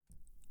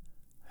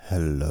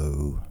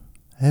Hello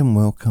and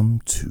welcome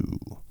to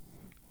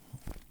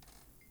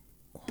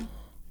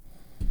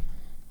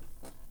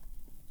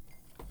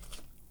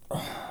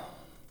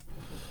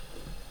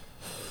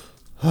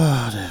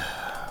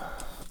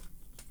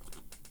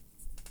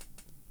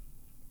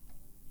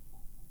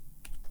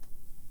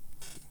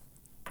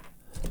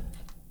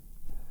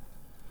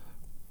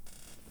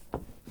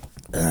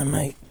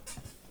mate.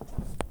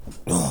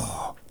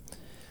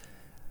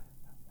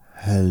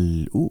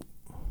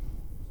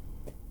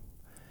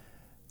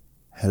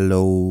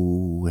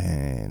 Hello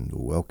and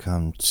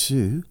welcome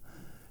to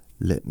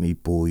Let Me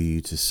Bore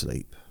You to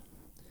Sleep.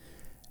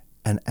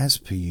 And as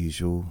per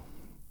usual,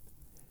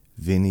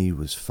 Vinny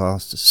was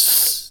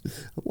fast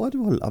I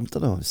don't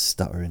know, I'm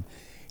stuttering.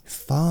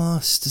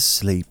 Fast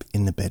asleep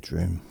in the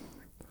bedroom.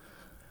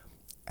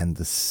 And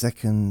the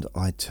second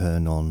I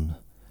turn on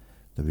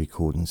the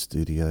recording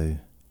studio,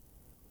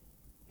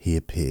 he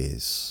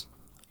appears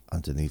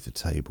underneath the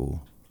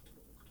table,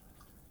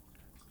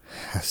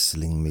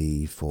 hassling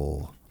me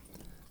for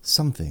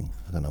something.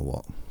 I don't know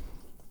what.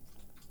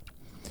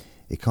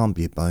 It can't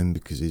be a bone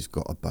because he's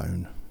got a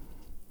bone.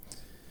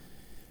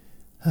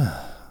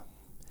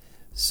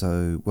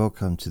 So,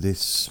 welcome to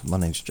this. My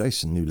name's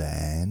Jason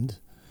Newland.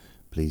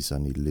 Please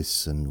only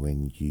listen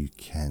when you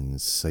can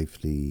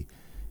safely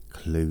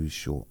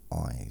close your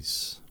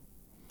eyes.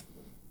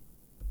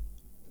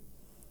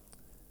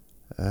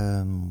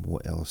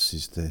 What else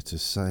is there to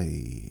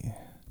say?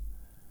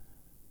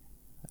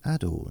 I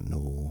don't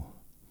know.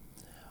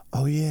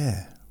 Oh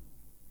yeah.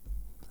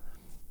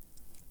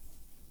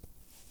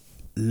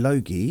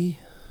 Logie,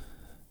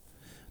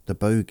 the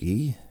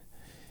bogey,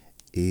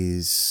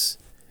 is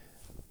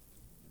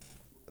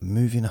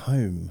moving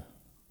home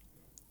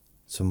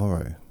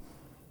tomorrow.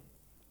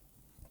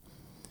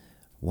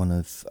 One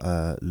of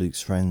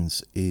Luke's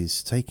friends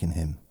is taking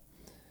him.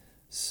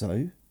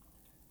 So,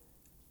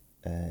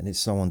 and it's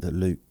someone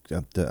that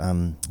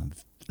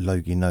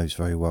Logie knows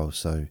very well,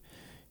 so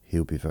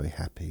he'll be very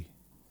happy.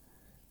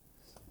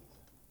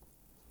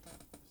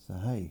 So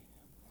hey.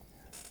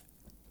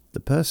 The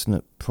person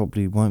that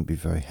probably won't be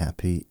very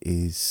happy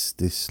is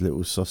this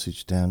little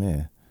sausage down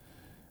here.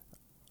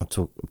 I'm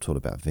talking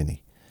about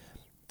Vinny.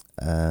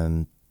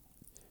 That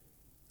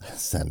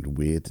sounded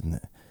weird, didn't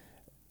it?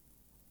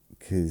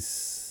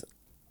 Because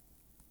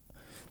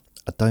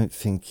I don't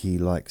think he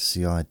likes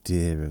the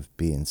idea of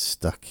being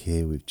stuck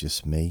here with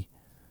just me.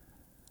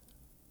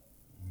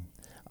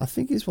 I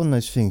think it's one of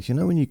those things, you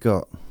know, when you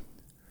got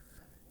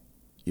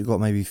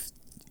maybe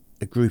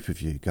a group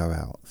of you go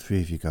out, 3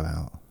 of you go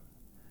out.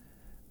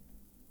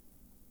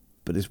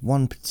 But there's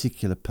one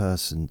particular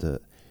person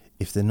that,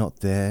 if they're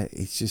not there,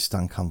 it's just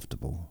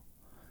uncomfortable.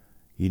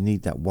 You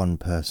need that one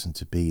person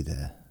to be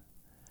there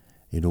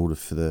in order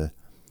for the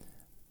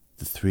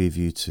 3 of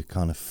you to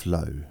kind of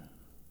flow.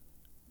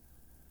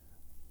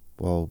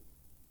 Well,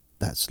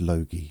 that's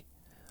Logie.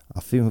 I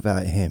think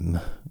without him,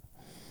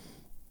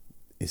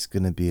 it's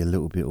going to be a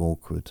little bit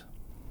awkward.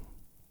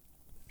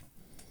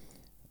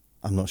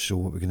 I'm not sure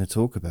what we're going to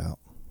talk about.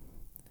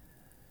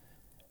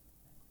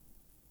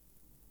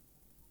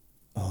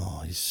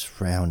 Oh, he's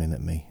frowning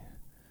at me.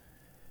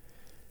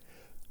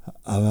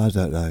 I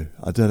don't know.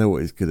 I don't know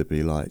what it's going to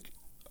be like.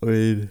 I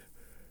mean,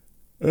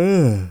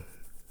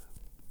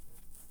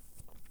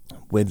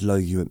 when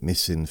Logie went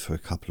missing for a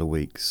couple of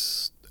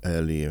weeks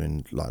earlier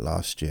in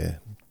last year,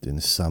 in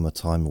the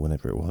summertime or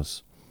whenever it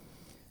was,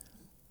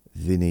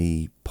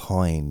 Vinny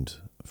pined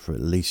for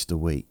at least a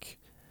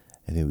week,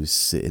 and he was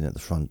sitting at the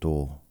front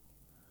door.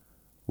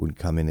 Wouldn't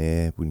come in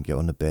here, wouldn't get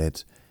on the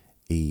bed.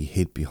 He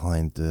hid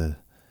behind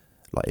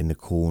in the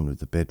corner of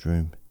the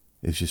bedroom.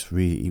 It was just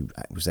he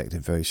was acting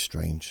very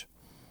strange.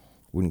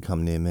 Wouldn't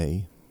come near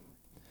me.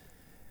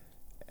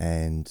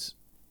 And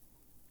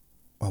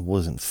I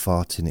wasn't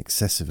farting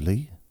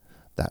excessively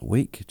that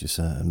week, just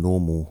a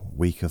normal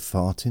week of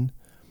farting.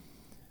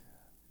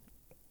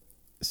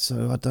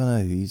 So I don't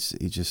know,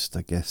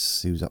 I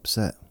guess he was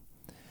upset.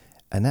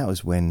 And that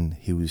was when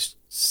he was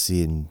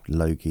seeing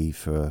Logie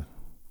for,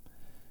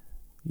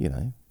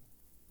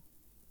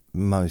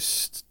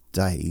 most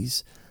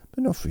days,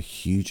 but not for a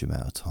huge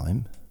amount of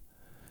time.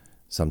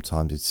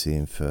 Sometimes I'd see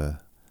him for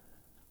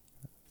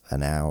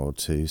an hour or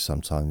two.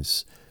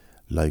 Sometimes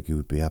Logie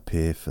would be up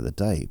here for the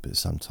day, but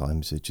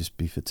sometimes it'd just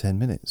be for 10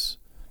 minutes.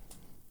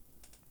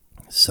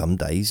 Some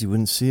days you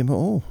wouldn't see him at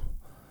all.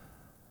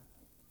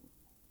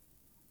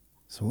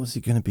 So what's he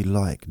going to be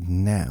like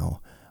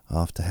now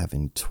after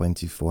having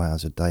 24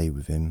 hours a day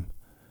with him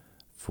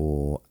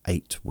for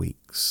 8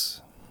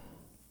 weeks?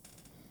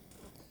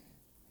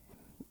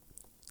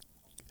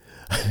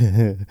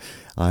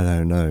 I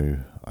don't know.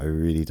 I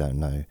really don't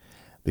know.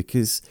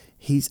 Because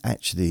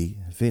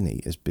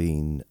Vinny has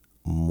been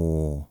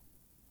more,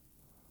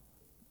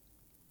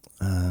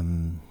 I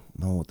don't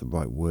know what the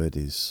right word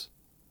is,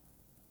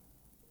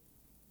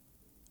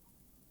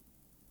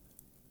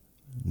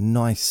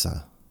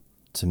 nicer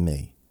to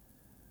me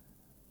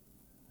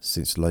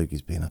since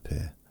Logie's been up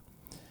here.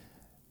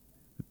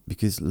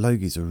 Because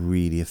Logie's a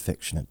really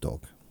affectionate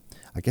dog.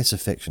 I guess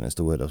affectionate is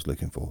the word I was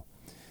looking for.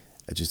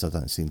 I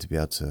don't seem to be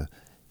able to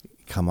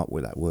come up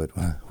with that word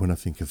when I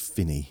think of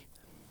Vinny.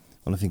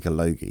 When I think of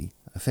Logie,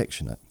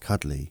 affectionate,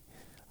 cuddly,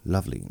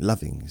 loving.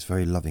 It's a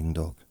very loving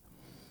dog.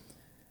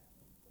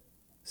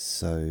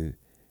 So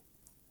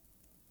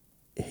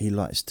he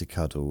likes to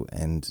cuddle,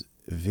 and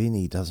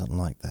Vinny doesn't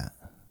like that.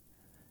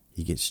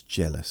 He gets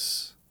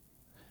jealous.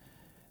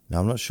 Now,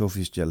 I'm not sure if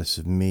he's jealous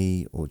of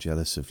me or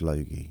jealous of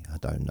Logie. I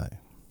don't know.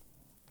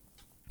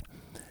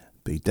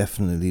 But he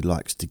definitely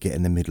likes to get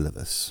in the middle of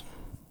us.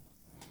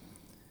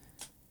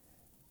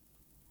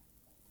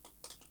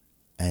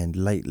 And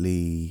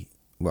lately,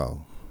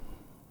 well,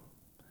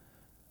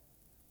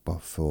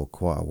 for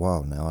quite a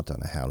while now, I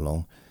don't know how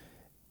long,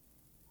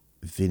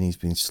 Vinny's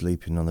been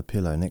sleeping on the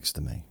pillow next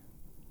to me.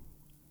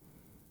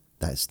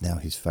 That's now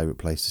his favourite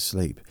place to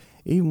sleep.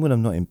 Even when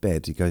I'm not in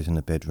bed, he goes in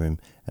the bedroom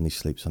and he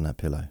sleeps on that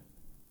pillow.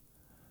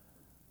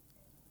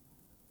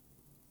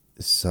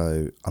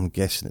 So I'm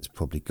guessing it's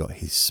probably got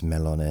his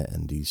smell on it,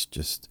 and he's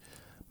just,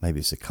 maybe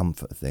it's a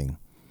comfort thing.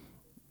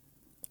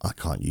 I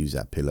can't use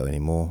that pillow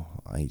anymore.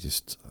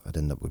 I'd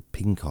end up with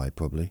pink eye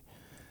probably.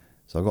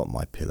 So I got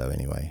my pillow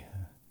anyway.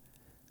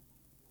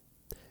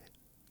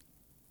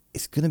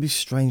 It's going to be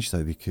strange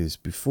though, because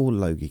before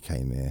Logie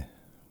came here,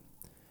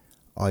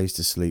 I used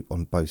to sleep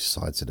on both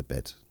sides of the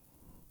bed.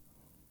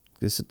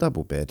 It's a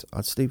double bed.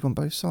 I'd sleep on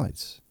both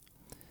sides.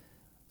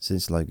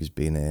 Since Logie's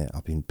been here,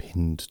 I've been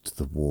pinned to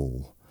the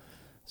wall.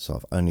 So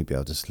I've only been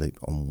able to sleep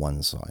on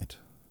one side.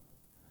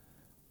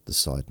 The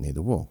side near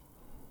the wall.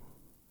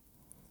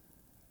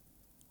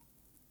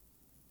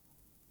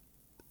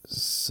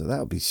 So that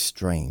would be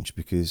strange,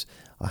 because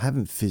I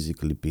haven't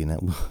physically been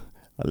able,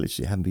 I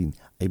literally haven't been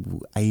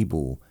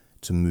able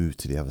to move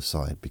to the other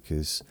side,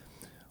 because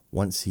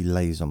once he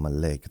lays on my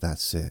leg,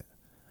 that's it.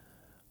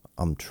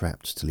 I'm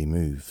trapped till he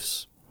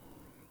moves.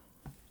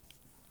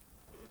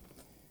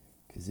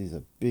 Because he's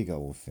a big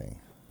old thing.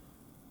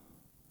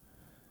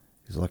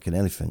 He's like an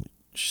elephant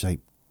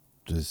shaped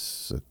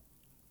as a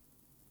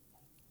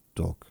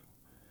dog.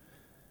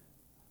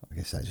 I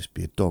guess that'd just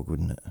be a dog,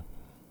 wouldn't it?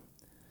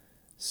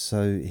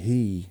 So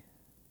he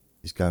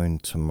is going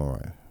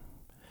tomorrow.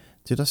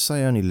 Did I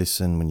say only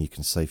listen when you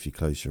can safely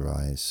close your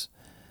eyes?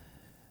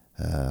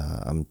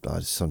 I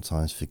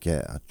sometimes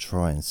forget. I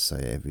try and say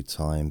it every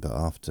time, but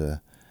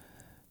after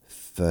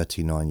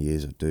 39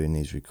 years of doing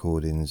these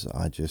recordings,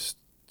 I just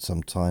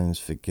sometimes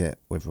forget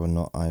whether or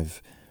not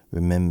I've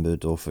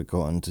remembered or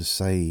forgotten to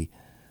say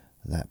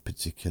that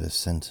particular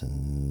sentence.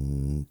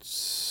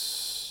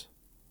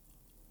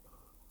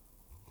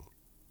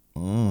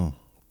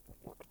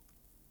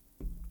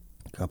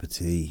 Cup of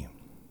tea.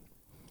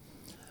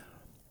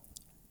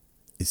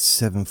 It's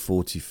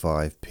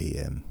 7:45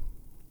 p.m.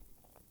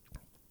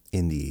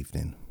 in the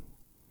evening,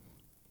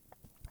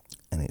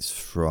 and it's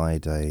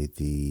Friday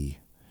the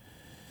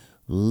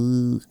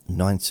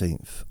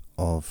 19th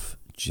of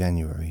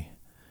January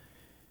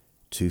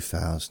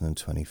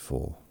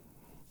 2024.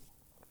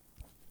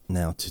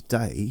 Now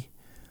today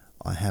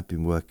I have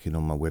been working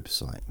on my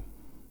website,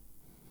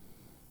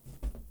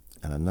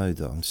 and I know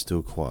that I'm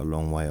still quite a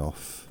long way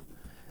off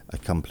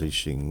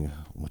accomplishing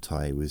what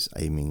I was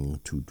aiming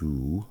to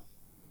do,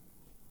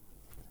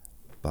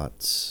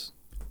 but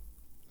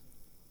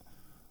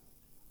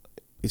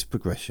it's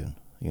progression,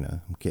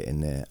 I'm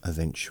getting there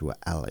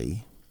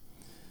eventually.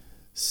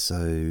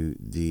 So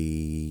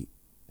the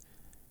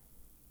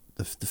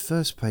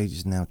first page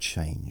is now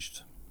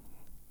changed.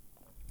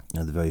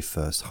 Now the very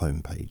first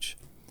home page.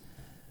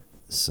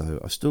 So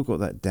I've still got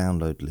that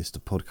download list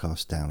of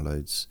podcast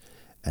downloads,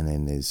 and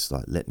then there's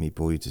like Let Me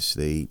Bore You to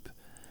Sleep,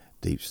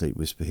 Deep Sleep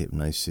Whisper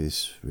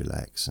Hypnosis,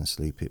 Relax and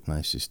Sleep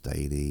Hypnosis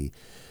Daily,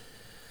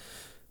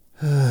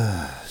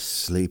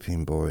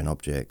 Sleeping Boring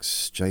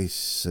Objects,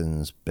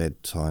 Jason's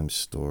Bedtime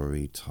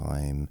Story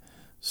Time,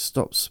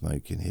 Stop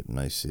Smoking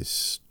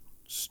Hypnosis,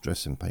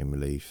 Stress and Pain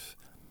Relief,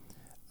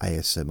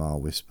 ASMR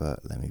Whisper,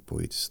 Let Me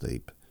Bore You to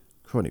Sleep,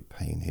 Chronic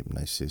Pain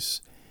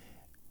Hypnosis,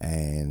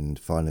 and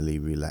finally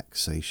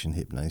Relaxation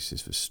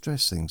Hypnosis for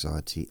stress,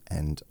 anxiety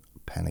and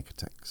panic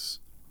attacks.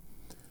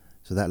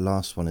 So that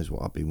last one is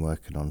what I've been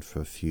working on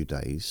for a few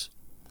days.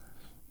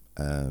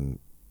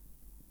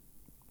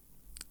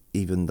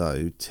 Even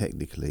though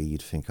technically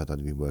you'd think I'd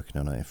only been working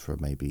on it for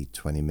maybe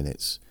 20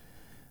 minutes,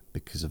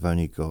 because I've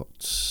only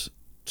got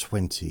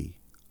 20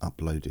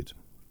 uploaded.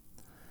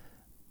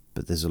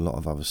 But there's a lot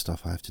of other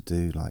stuff I have to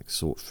do, like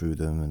sort through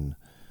them and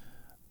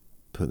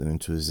put them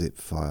into a zip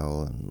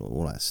file and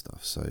all that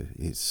stuff. So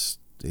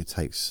it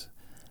takes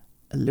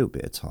a little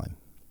bit of time,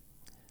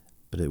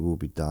 but it will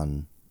be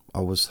done. I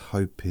was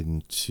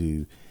hoping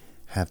to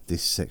have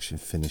this section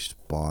finished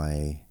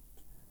by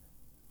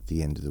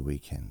the end of the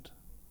weekend.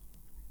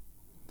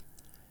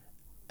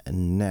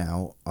 And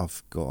now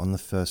I've got on the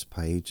first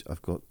page,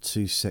 I've got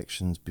two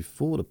sections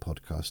before the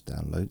podcast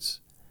downloads,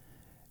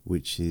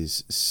 which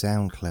is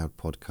SoundCloud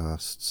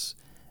podcasts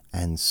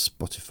and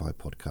Spotify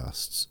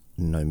podcasts,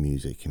 no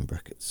music in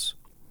brackets.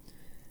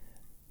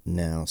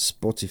 Now,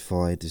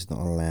 Spotify does not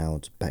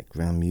allow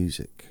background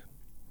music.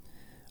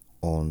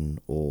 on,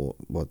 or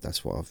well,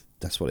 that's what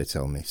they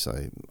tell me.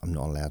 So I'm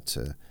not allowed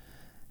to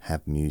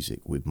have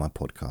music with my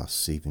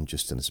podcasts, even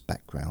just as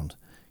background,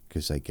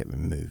 because they get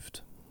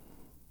removed.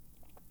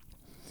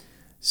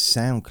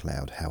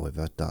 SoundCloud,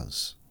 however,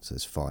 does, so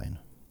it's fine.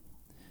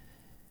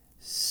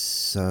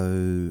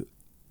 So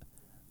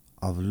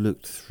I've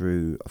looked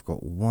through. I've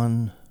got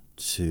 1,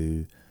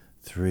 2,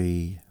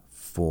 3,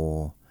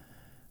 4,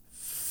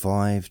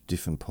 5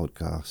 different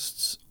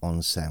podcasts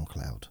on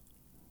SoundCloud,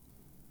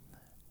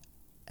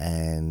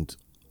 and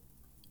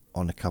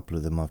on a couple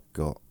of them I've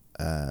got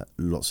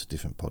lots of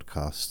different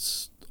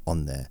podcasts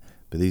on there,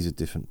 but these are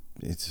different,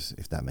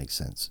 if that makes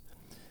sense.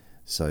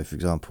 So for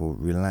example,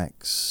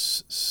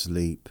 relax,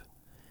 sleep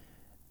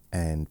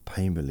and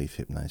pain relief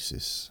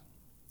hypnosis,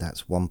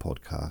 that's one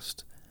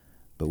podcast,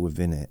 but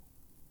within it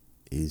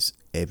is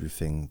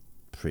everything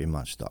pretty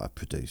much that I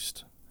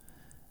produced,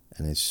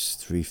 and it's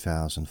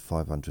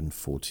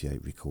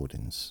 3,548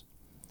 recordings,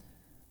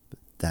 but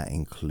that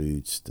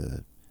includes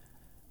the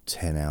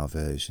 10-hour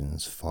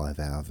versions,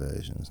 5-hour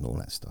versions and all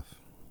that stuff.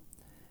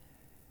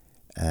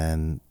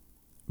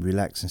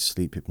 Relax and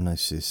sleep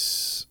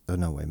hypnosis,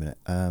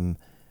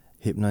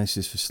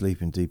 hypnosis for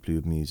sleeping deeply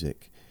with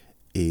music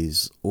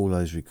is all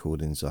those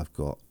recordings I've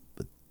got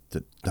but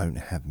that don't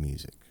have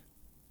music,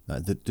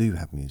 that do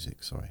have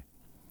music, sorry.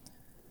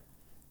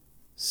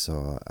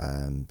 So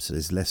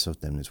there's less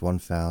of them. There's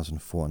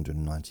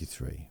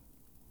 1,493.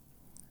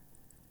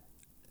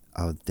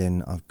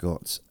 Then I've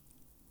got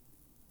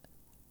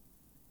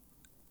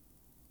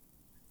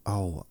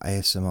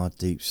ASMR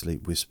deep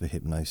sleep whisper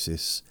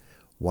hypnosis,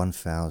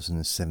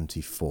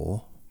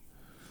 1,074.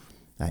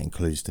 That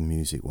includes the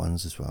music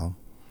ones as well.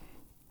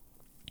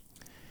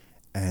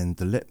 And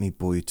the Let Me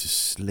Bore You to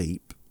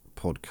Sleep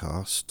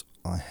podcast,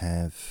 I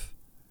have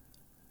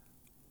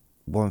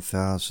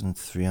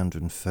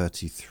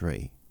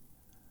 1,333.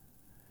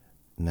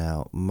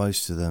 Now,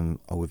 most of them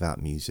are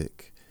without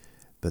music,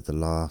 but the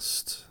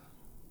last,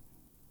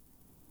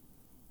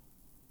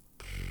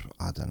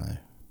 I don't know,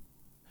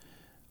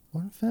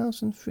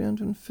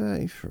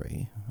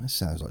 1,333? That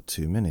sounds like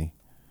too many.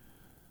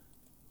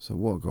 So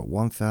what, I've got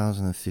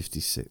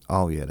 1,056.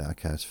 Oh yeah,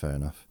 okay, that's fair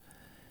enough.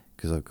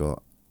 Because I've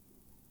got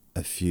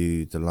a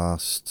few, the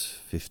last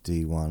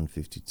 51,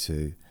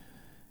 52.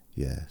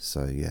 Yeah,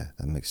 so yeah,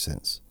 that makes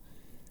sense.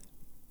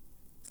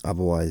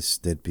 Otherwise,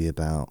 there'd be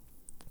about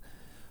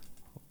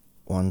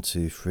 1,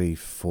 2, 3,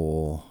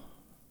 4,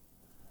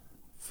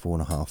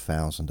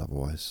 4,500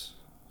 otherwise.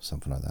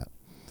 Something like that.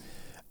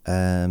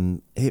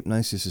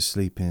 Hypnosis is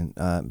sleeping,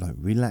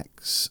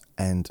 relax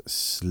and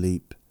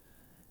sleep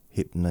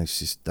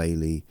hypnosis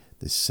daily,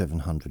 there's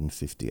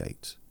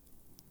 758.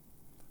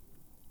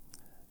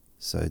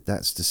 So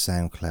that's the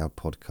SoundCloud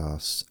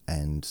podcasts,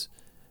 and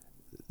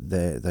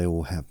they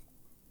all have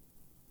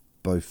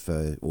both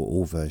or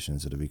all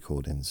versions of the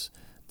recordings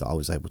that I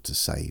was able to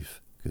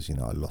save, because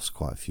I lost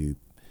quite a few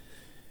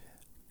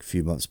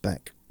months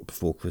back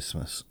before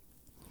Christmas,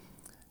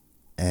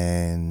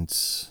 and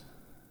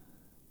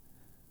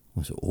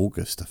was it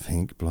August, I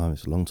think? Blimey,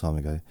 it's a long time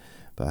ago.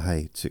 But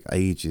hey, it took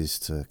ages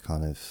to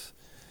kind of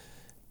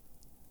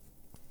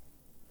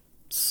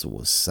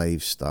sort of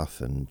save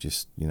stuff and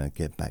just,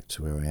 get back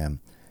to where I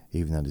am,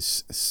 even though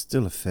there's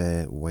still a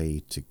fair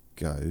way to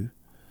go.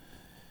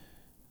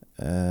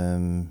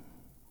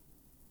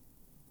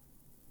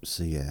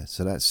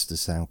 So that's the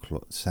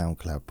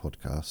SoundCloud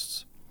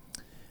podcasts.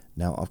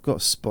 Now, I've got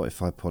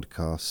Spotify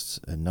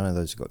podcasts, and none of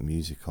those have got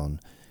music on.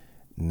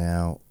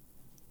 Now,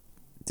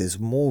 there's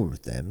more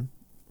of them,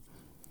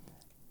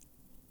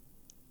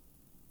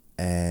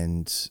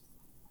 and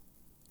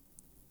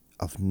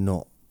I've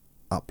not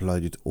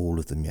uploaded all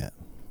of them yet.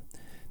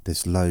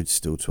 There's loads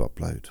still to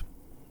upload.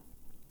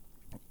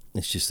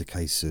 It's just a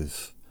case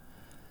of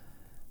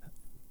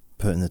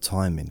putting the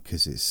time in,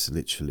 because it's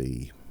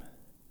literally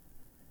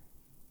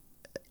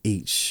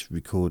each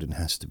recording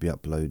has to be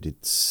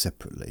uploaded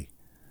separately.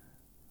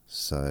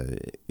 So,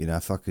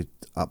 if I could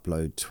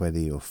upload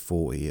 20 or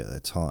 40 at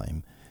a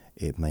time,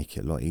 it'd make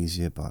it a lot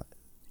easier, but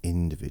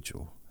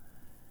individual.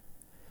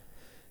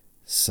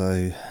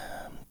 So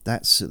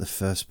that's at the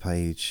first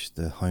page,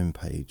 the home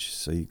page.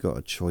 So you've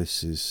got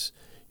choices.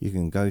 You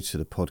can go to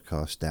the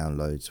podcast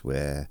downloads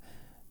where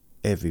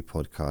every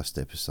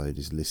podcast episode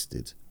is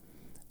listed.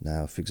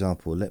 Now, for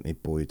example, Let Me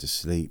Bore You to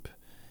Sleep.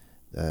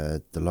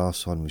 The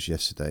last one was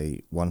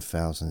yesterday,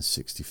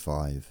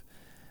 1,065.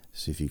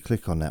 So if you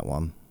click on that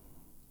one,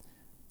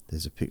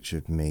 there's a picture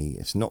of me.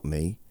 It's not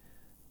me,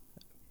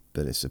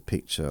 but it's a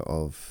picture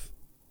of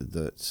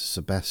that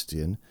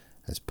Sebastian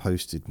has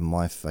posted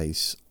my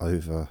face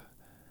over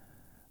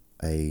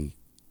a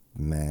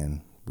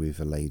man with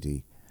a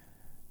lady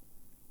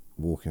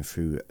walking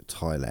through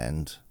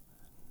Thailand.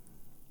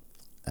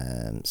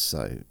 And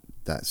so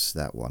that's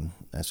that one.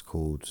 That's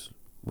called,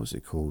 what's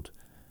it called?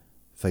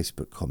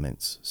 Facebook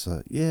comments.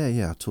 So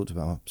yeah, I talked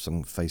about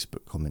some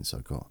Facebook comments I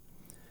got.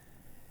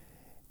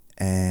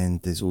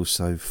 And there's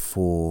also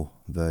 4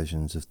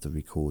 versions of the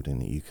recording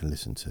that you can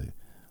listen to.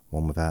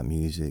 One without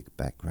music,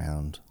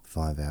 background,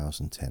 5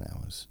 hours and 10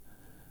 hours.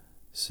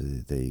 So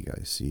there you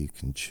go. So you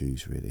can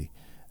choose really.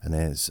 And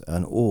there's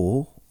an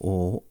or.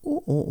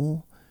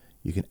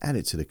 You can add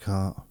it to the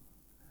cart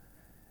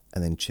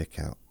and then check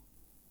out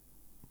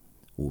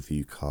or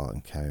view cart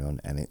and carry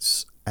on. And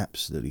it's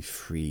absolutely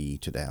free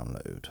to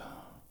download.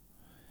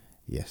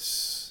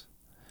 Yes.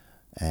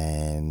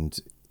 And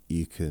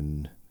you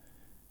can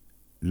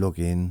log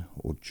in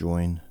or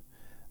join.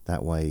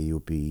 That way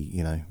you'll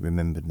be,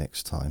 remembered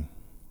next time.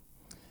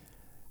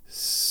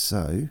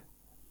 So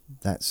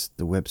that's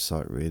the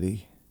website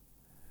really.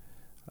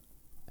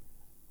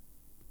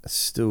 I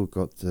still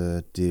got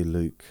the Dear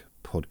Luke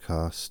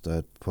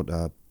podcast,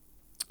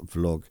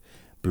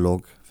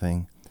 blog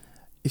thing.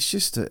 It's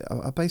just,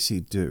 I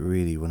basically do it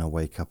really when I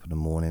wake up in the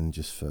morning,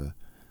 just for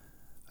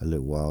a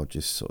little while,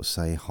 just sort of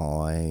say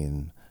hi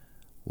and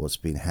what's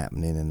been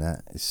happening and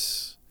that.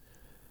 It's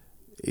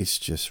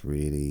just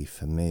really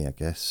for me, I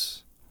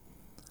guess.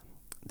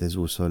 There's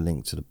also a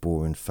link to the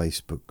Boring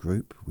Facebook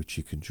group, which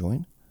you can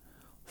join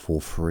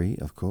for free,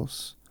 of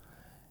course.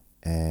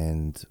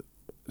 And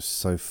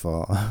so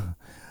far,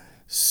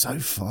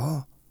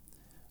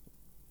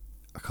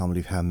 I can't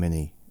believe how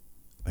many.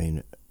 I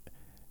mean,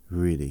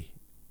 really,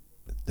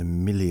 the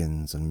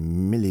millions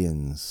and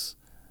millions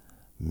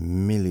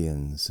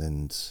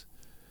and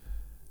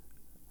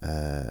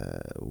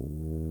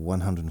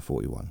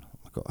 141.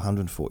 I've got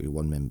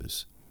 141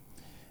 members.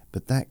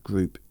 But that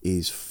group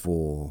is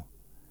for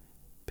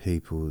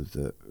people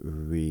that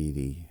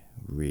really,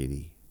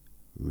 really,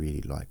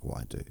 really like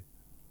what I do.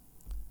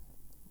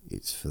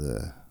 It's for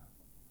the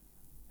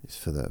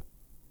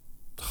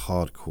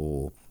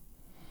hardcore,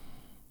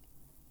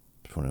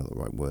 probably not the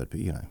right word,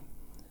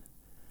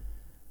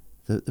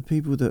 but the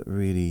people that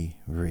really,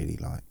 really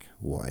like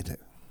what I do.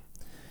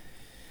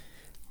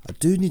 I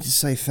do need to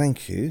say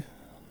thank you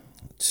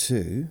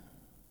to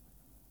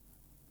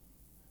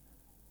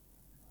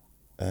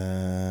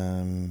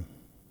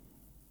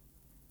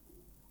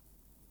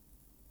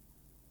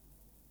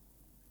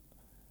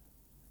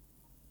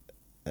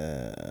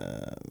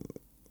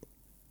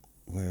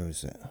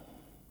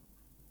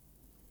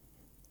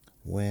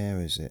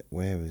where is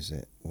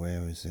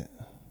it?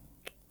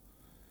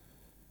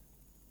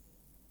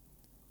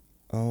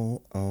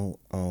 Oh,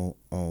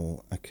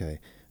 okay.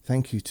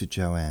 Thank you to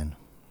Joanne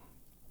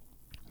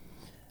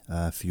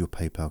for your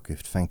PayPal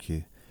gift. Thank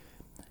you.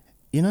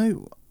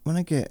 When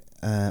I get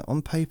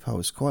on PayPal,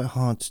 it's quite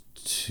hard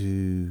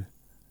to...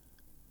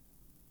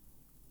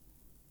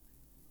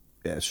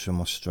 Yeah, it's from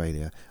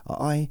Australia.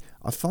 I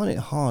find it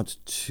hard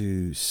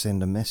to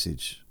send a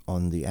message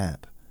on the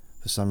app.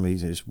 For some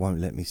reason, it just won't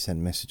let me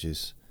send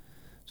messages.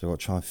 So I've got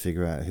to try and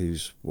figure out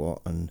who's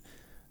what and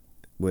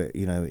where,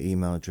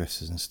 email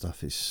addresses and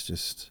stuff. It's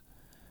just...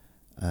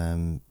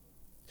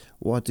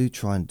 what I do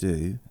try and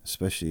do,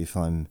 especially if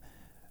I'm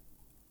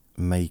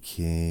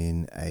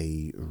making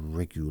a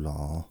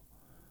regular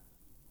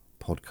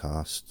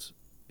podcast,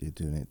 you're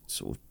doing it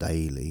sort of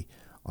daily,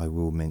 I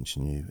will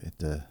mention you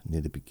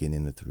near the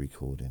beginning of the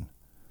recording.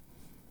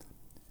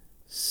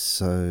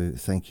 So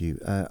thank you.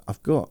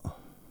 What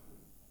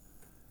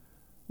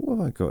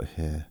have I got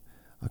here?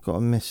 I've got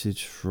a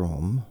message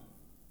from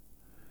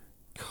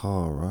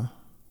Cara.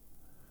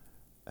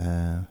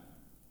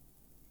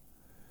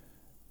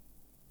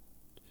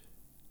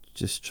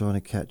 Just trying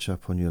to catch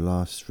up on your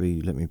last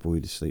 3 Let Me Bore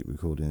You to Sleep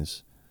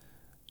recordings,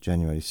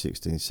 January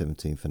 16th,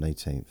 17th and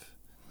 18th.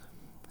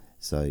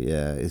 So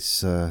yeah,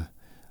 it's I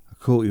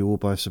caught you all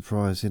by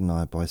surprise, didn't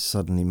I, by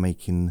suddenly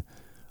making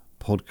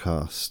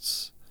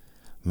podcasts,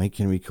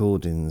 making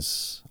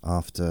recordings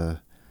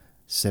after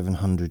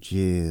 700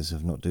 years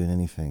of not doing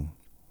anything.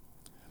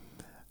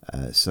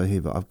 So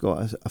here, but I've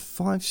got a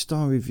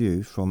 5-star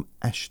review from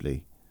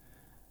Ashley,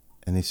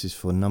 and this is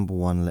for number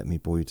 1 Let Me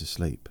Bore You to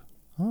Sleep.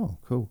 Oh,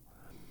 cool.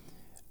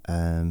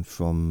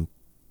 From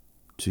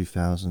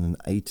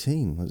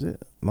 2018, was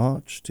it?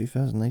 March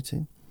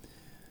 2018?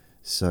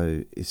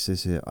 So it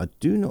says here, I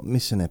do not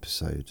miss an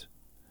episode.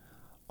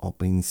 I've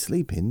been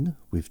sleeping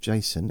with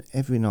Jason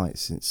every night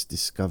since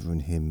discovering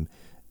him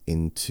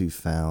in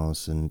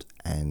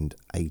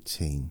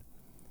 2018.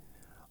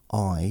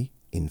 I,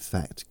 in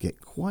fact, get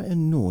quite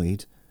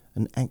annoyed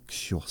and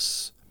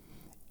anxious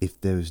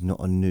if there is not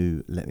a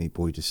new Let Me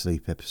Bore You to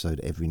Sleep episode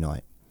every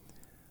night.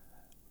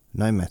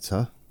 No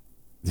matter.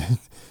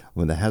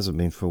 Well, there hasn't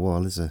been for a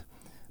while, is there?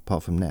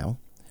 Apart from now.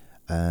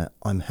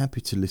 I'm happy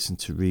to listen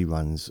to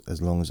reruns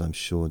as long as I'm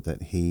sure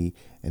that he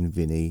and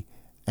Vinny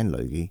and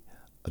Logie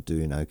are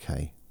doing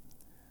okay.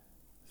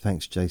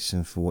 Thanks,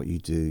 Jason, for what you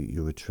do.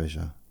 You're a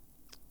treasure.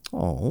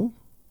 Oh,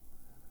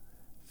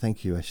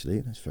 thank you,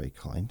 Ashley. That's very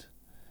kind.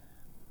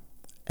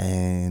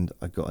 And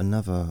I got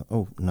another...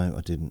 Oh, no,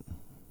 I didn't.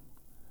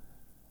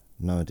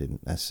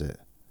 That's it.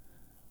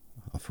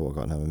 I thought I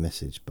got another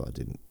message, but I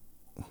didn't.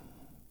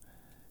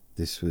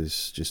 This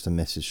was just a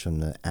message from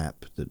the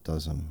app that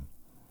does them.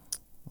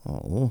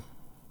 Oh.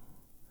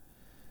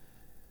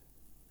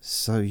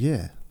 So,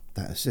 yeah,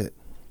 that's it.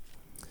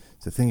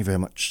 So, thank you very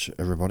much,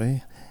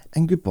 everybody.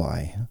 And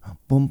goodbye.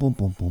 Boom, boom,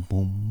 boom, boom,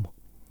 boom.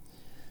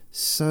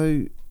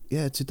 So,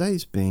 yeah,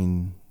 today's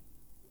been...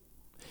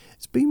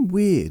 It's been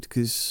weird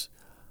because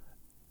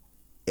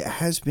it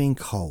has been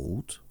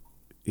cold.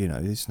 You know,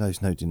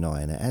 there's no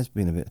denying it. It has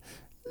been a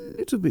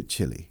little bit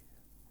chilly,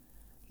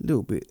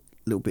 little bit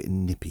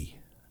nipply.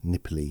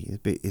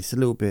 It's a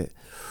little bit.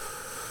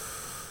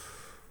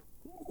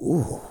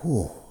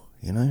 Ooh,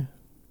 you know.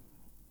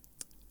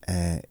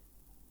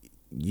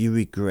 You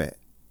regret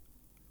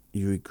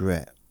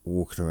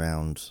walking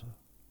around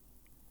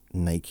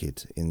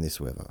naked in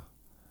this weather.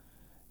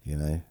 You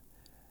know.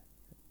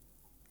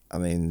 I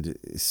mean,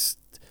 it's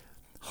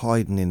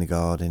hiding in the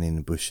garden, in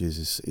the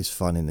bushes is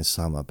fun in the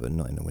summer, but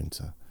not in the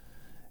winter.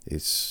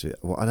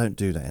 I don't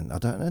do that. I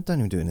don't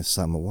even do it in the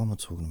summer. What am I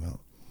talking about?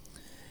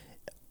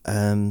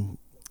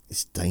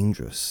 It's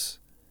dangerous.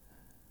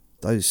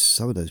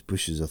 Some of those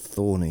bushes are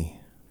thorny.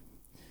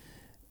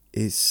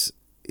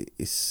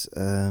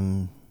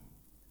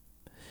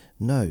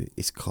 No,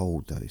 it's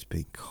cold though. It's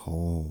been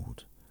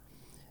cold.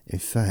 In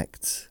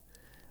fact,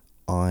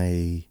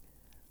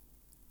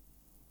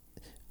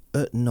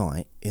 at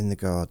night in the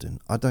garden,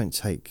 I don't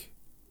take,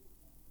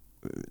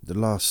 the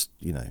last,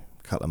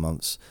 couple of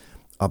months,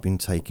 I've been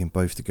taking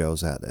both the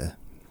girls out there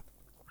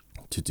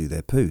to do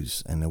their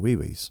poos and their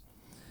wee-wees.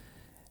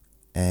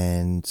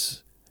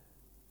 And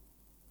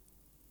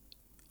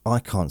I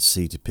can't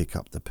see to pick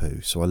up the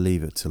poo, so I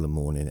leave it till the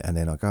morning, and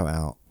then I go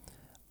out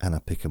and I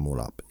pick them all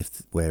up,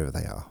 wherever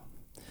they are.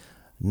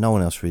 No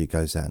one else really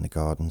goes out in the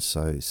garden,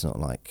 so it's not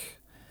like,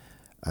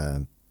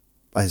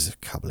 there's a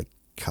couple of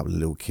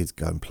little kids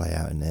go and play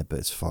out in there, but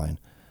it's fine.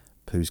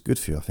 Poo's good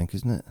for you, I think,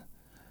 isn't it?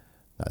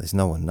 No, there's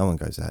no one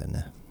goes out in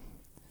there.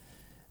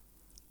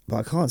 But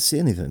I can't see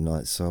anything at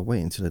night, so I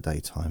wait until the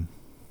daytime.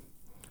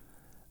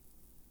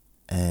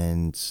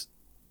 And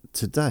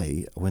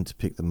today I went to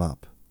pick them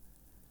up.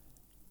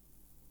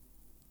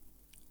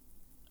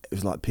 It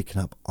was like picking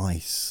up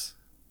icy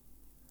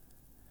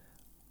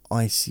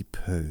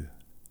poo.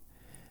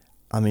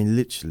 I mean,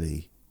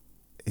 literally,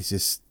 it's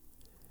just,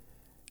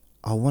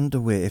 I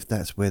wonder if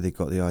that's where they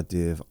got the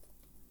idea of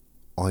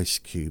ice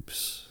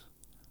cubes.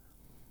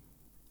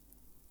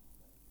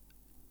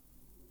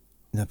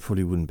 No,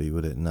 probably wouldn't be,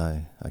 would it?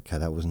 No. Okay,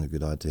 that wasn't a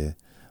good idea.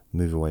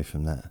 Move away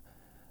from that.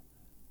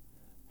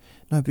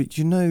 No, but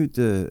you know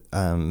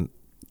I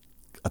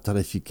don't know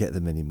if you get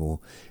them anymore,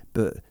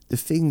 but the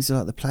things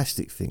like the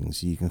plastic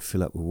things you can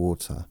fill up with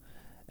water,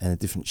 and the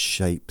different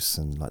shapes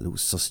and like little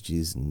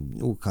sausages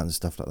and all kinds of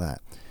stuff like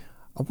that.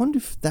 I wonder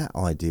if that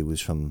idea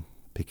was from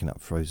picking up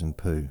frozen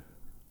poo.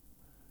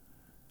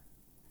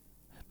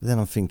 But then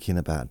I'm thinking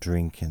about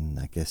drink, and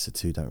I guess the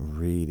two don't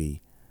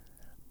really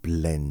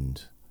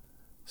blend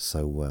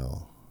so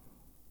well.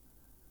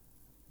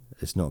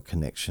 It's not a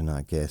connection,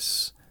 I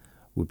guess,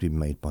 would be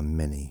made by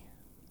many,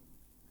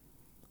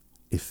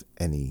 if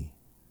any.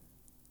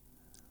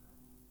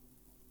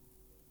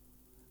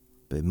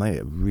 But it made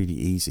it really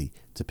easy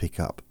to pick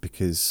up,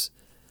 because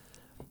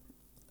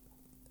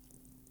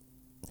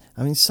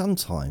I mean,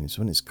 sometimes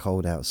when it's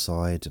cold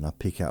outside and I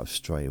pick out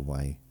straight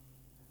away,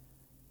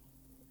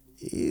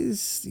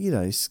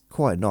 it's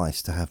quite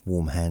nice to have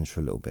warm hands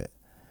for a little bit.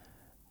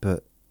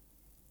 But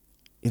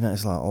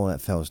it's like, oh,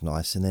 that feels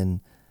nice, and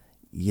then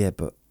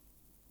but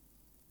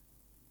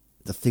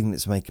the thing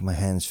that's making my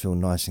hands feel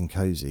nice and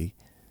cozy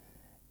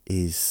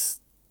is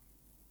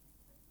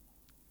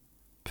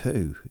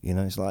poo.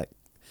 It's like,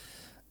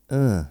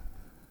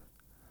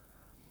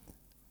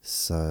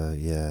 so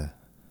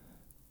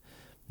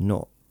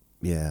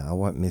I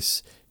won't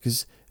miss,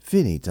 because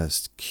Vinny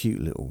does cute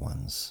little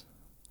ones,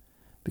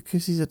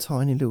 because he's a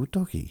tiny little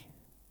doggy.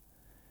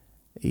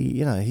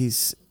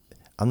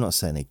 I'm not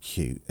saying they're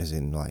cute as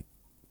in like,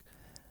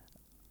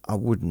 I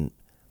wouldn't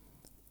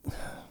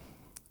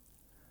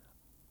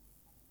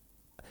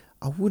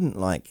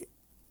like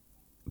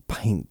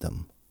paint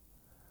them.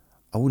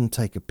 I wouldn't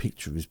take a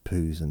picture of his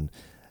poos and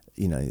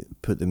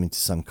put them into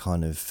some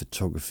kind of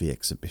photography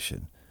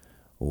exhibition,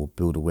 or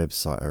build a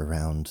website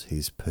around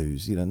his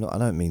poos. I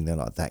don't mean they're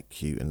like that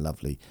cute and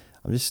lovely.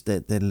 I'm just,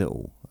 they're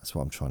little. That's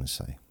what I'm trying to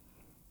say.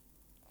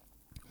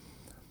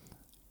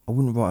 I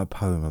wouldn't write a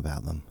poem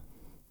about them.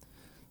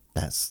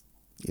 That's,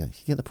 you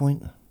get the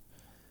point?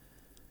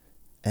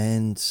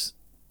 And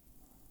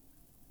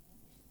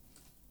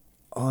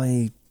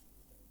I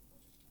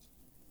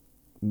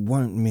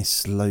won't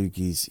miss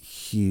Logie's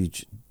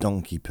huge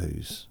donkey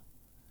poos.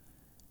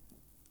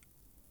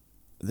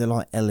 They're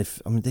like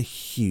they're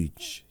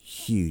huge,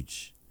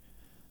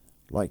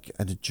 like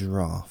a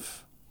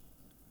giraffe.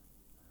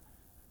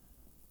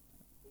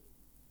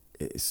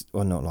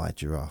 Not like a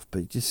giraffe,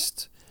 but it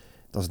just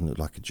doesn't look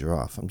like a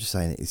giraffe. I'm just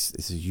saying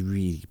it's a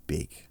really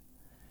big,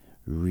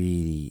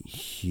 really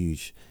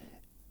huge.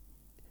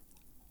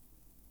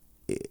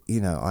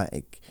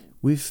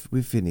 With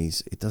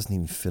Vinny's, it doesn't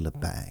even fill a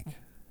bag,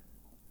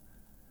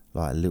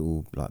 like a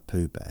little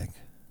poo bag.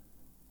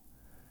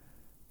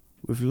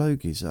 With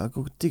Logie's, I've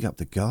got to dig up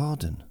the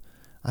garden.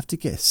 I have to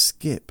get a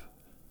skip.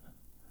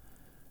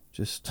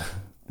 Just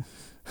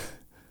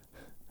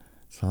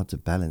it's hard to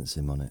balance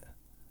him on it.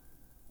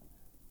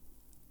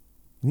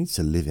 He needs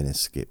to live in a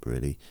skip,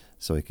 really,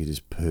 so he could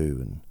just poo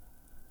and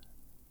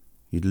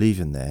You'd leave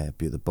him there,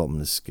 be at the bottom of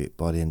the skip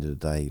by the end of the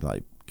day,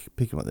 like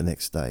pick him up the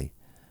next day,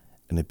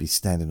 and they'd be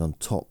standing on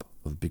top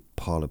of a big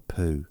pile of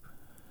poo.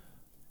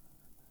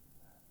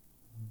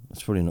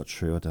 That's probably not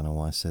true. I don't know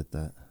why I said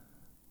that.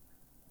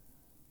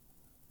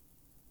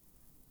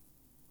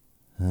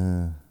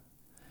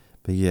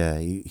 But yeah,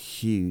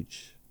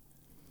 huge.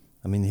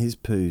 I mean, his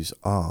poos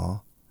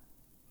are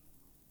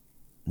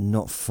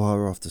not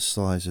far off the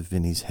size of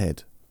Vinny's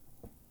head.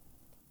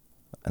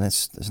 And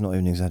that's not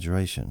even an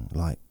exaggeration.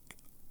 Like,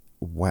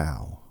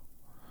 wow.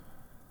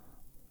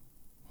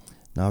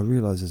 Now, I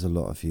realise there's a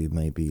lot of you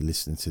may be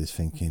listening to this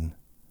thinking,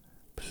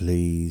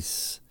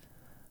 please,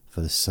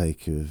 for the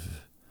sake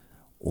of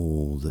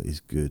all that is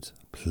good,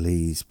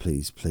 please,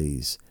 please,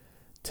 please,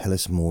 tell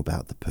us more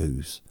about the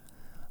poos.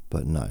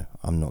 But no,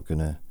 I'm not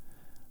gonna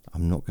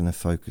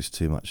focus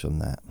too much on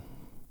that.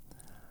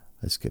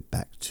 Let's get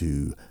back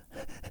to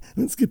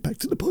the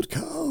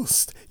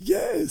podcast.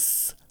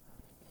 Yes.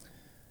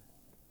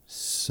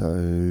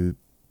 So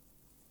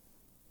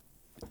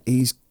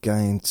he's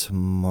going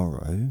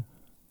tomorrow.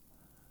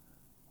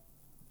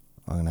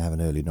 I'm going to have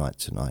an early night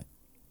tonight.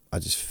 I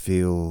just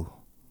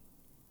feel,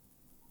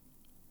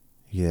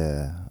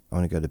 I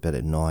want to go to bed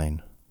at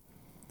 9.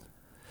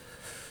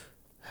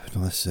 Have a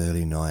nice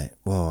early night.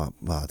 Well,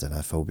 I don't know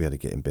if I'll be able to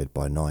get in bed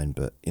by 9,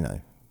 but,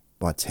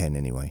 by 10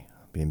 anyway.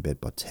 I'll be in bed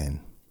by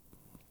 10.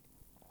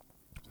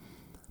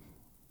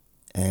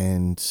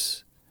 And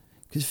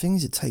because the thing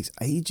is, it takes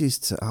ages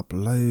to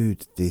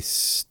upload this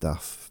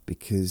stuff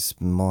because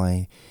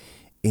my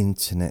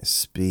internet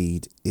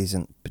speed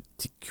isn't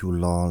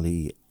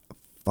particularly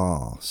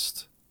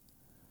fast,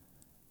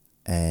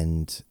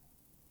 and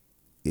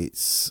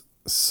it's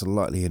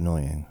slightly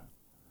annoying,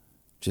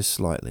 just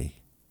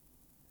slightly,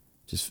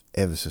 just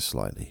ever so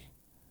slightly,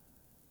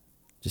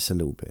 just a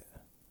little bit.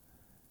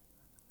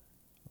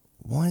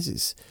 Why is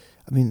it?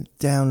 I mean,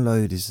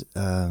 download is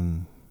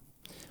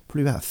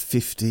probably about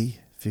 50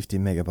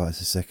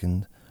 megabytes a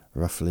second,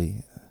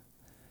 roughly.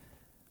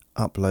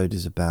 Upload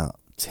is about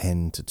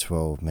 10 to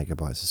 12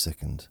 megabytes a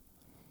second.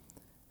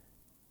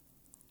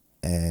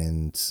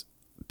 And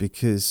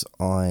because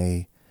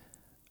I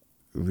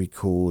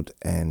record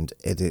and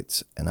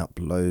edit and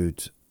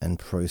upload and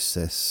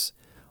process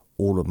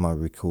all of my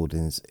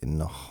recordings in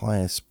the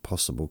highest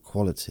possible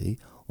quality,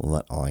 or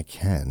that I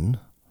can,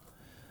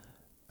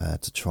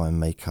 to try and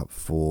make up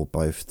for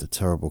both the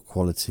terrible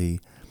quality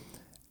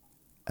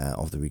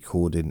of the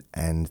recording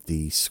and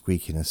the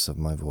squeakiness of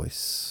my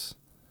voice,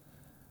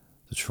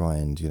 to try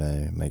and,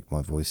 make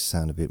my voice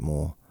sound a bit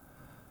more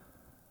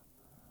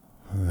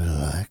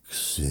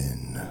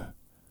relaxing.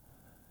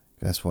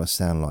 That's what I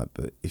sound like.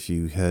 But if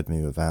you heard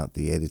me without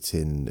the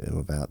editing and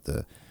without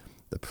the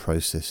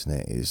processing,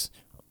 it is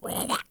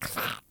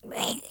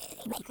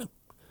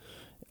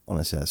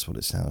honestly, that's what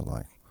it sounded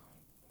like.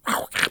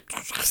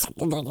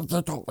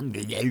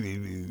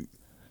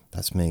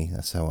 That's me.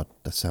 That's how I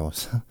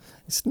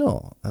it's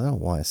not. I don't know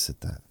why I said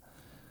that.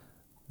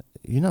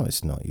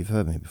 It's not. You've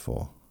heard me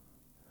before.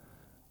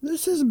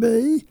 This is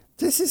me.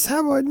 This is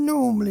how I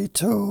normally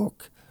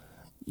talk.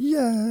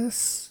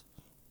 Yes.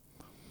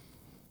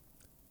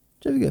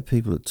 Do you ever get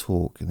people that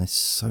talk and they're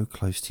so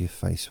close to your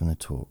face when they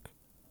talk?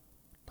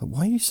 Like,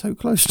 why are you so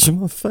close to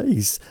my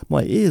face?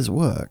 My ears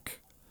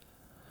work.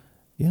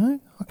 I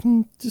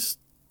can just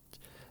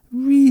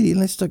really,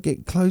 let's start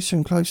getting closer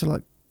and closer.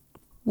 Like,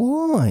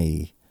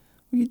 why?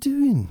 What are you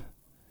doing?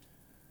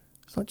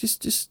 It's like,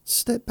 just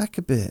step back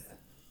a bit.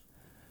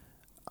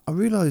 I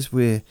realise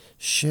we're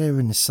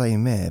sharing the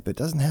same air, but it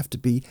doesn't have to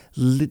be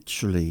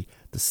literally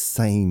the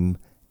same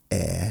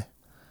air.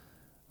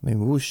 I mean,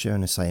 we're all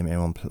sharing the same air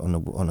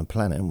on a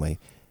planet, aren't we?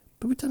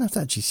 But we don't have to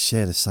actually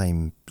share the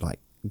same,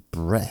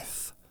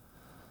 breath.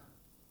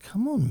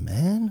 Come on,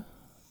 man.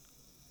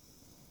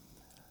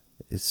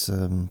 It's,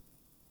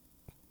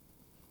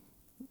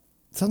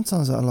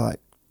 sometimes I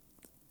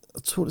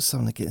talk to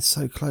someone, they're getting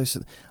so close,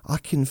 that I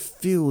can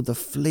feel the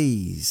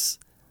fleas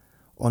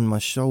on my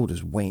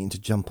shoulders waiting to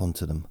jump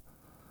onto them.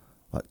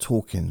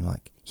 Talking,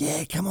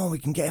 yeah, come on, we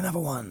can get another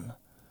one.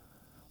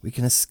 We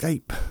can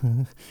escape.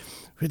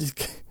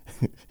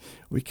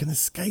 We can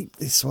escape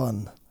this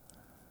one.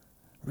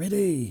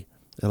 Ready?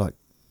 They're like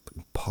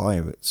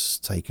pirates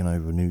taking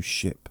over a new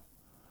ship.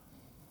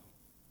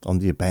 On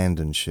the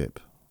abandoned ship.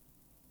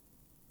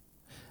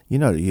 You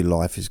know that your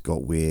life has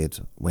got weird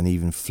when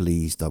even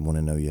fleas don't want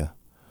to know you.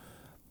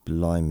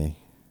 Blimey.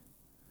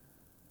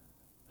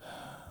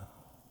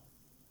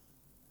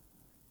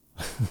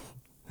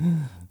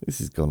 This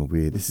has gone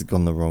weird. This has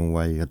gone the wrong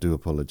way. I do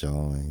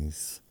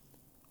apologise.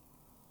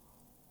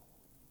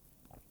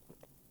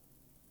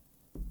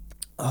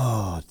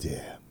 Oh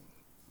dear.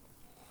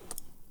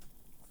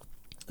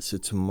 So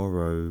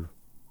tomorrow,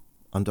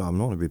 I'm not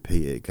going to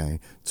repeat it again.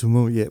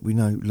 Tomorrow, yeah, we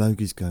know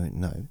Logie's going.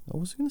 No, I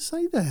wasn't going to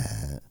say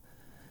that.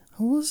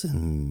 I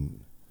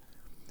wasn't.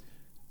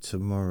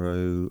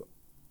 Tomorrow,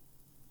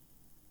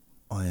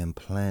 I am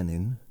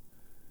planning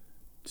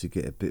to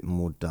get a bit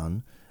more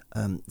done.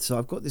 So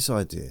I've got this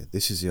idea.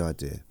 This is the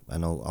idea,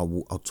 and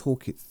I'll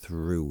talk it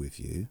through with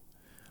you.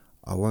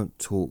 I won't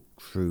talk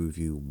through with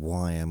you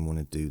why I'm going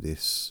to do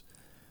this,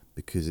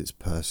 because it's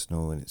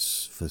personal and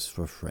it's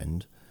for a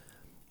friend.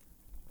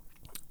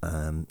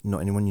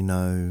 Not anyone you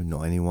know,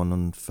 not anyone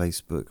on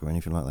Facebook or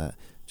anything like that.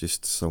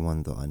 Just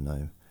someone that I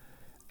know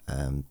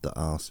that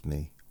asked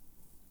me.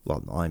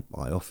 Well,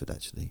 I offered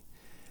actually.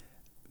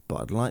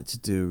 But I'd like to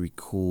do a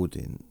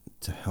recording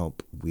to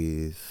help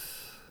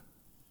with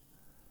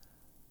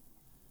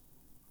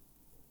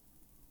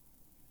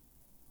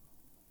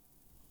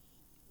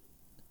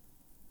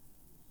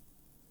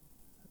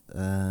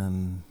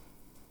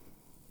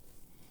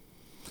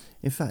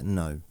in fact,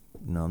 no,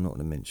 I'm not going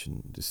to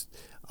mention just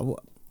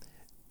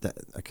that.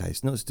 Okay,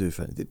 it's not to do with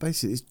anything.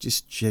 Basically, it's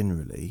just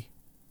generally.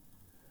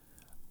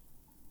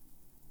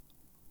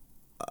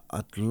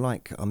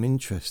 I'm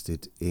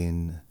interested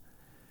in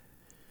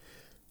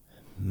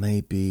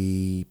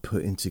maybe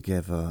putting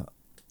together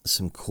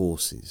some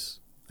courses,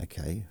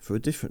 okay, for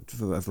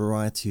a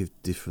variety of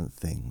different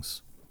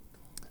things,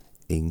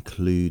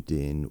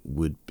 including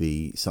would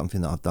be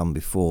something that I've done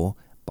before,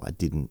 but I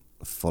didn't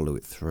follow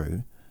it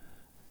through.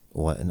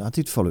 And I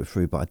did follow it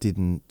through, but I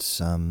didn't.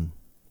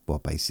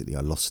 Basically,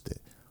 I lost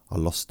it. I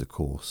lost the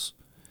course.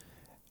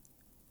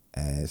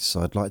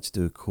 So I'd like to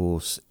do a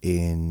course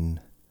in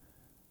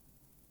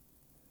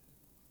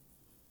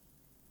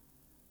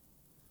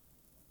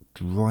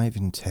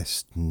driving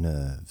test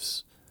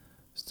nerves,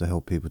 to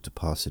help people to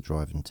pass a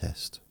driving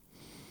test.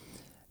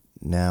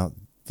 Now,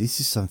 this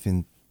is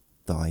something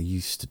that I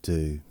used to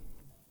do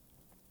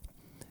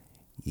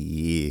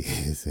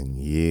years and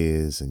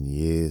years and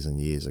years and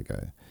years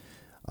ago.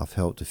 I've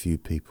helped a few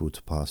people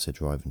to pass their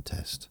driving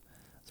test.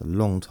 It's a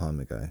long time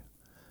ago,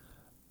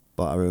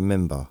 but I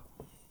remember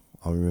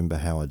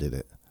how I did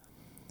it,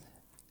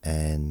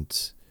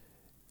 and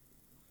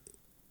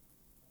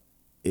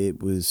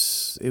it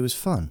was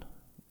fun.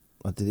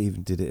 I did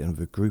it with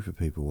a group of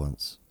people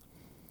once,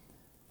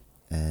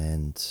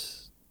 and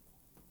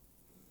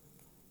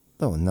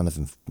none of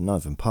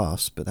them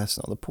passed. But that's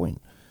not the point.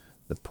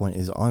 The point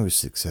is I was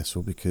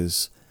successful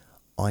because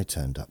I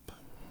turned up.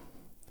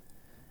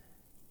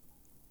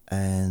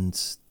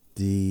 And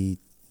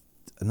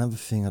another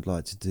thing I'd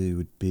like to do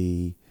would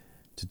be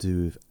to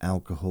do with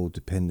alcohol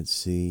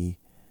dependency,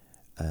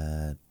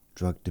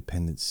 drug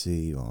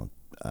dependency, or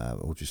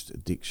just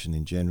addiction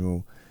in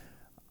general.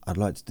 I'd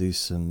like to do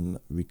some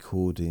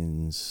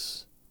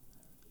recordings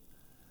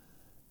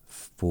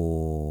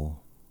for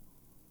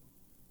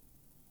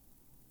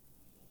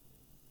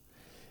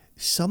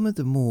some of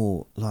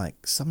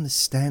the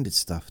standard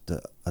stuff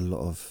that a lot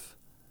of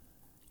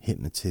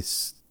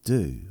hypnotists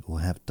do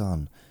or have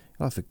done,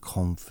 like for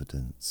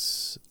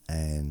confidence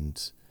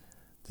and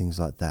things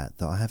like that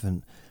I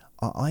haven't.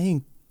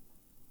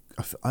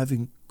 I've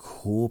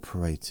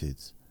incorporated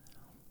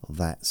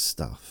that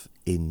stuff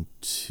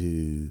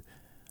into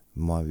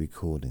my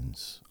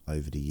recordings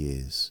over the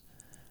years.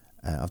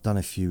 I've done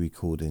a few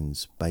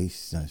recordings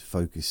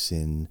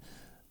focusing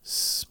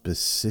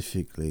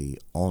specifically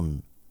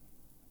on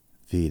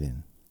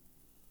feeling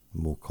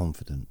more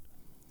confident.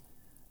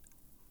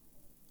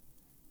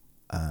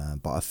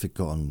 But I've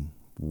forgotten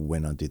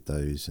when I did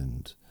those,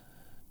 and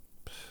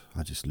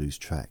I just lose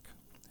track.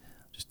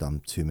 I've just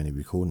done too many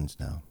recordings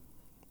now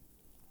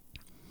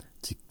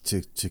to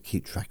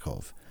keep track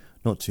of.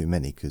 Not too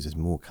many, because there's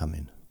more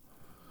coming.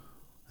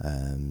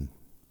 I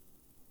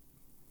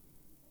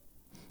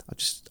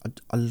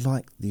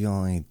like the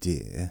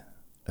idea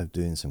of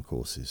doing some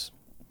courses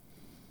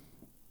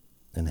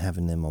and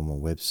having them on my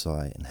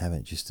website, and having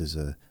it just as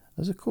a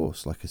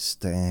course, like a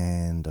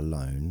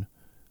standalone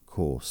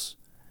course.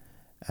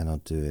 And I'll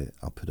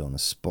put it on a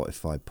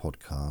Spotify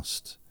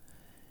podcast,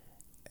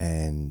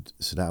 and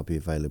so that'll be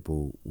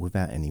available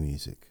without any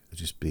music. It'll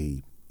just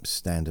be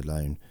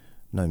standalone,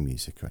 no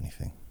music or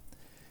anything.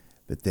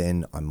 But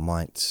then I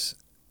might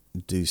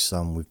do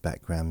some with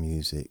background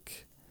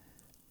music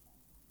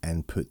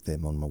and put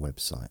them on my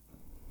website,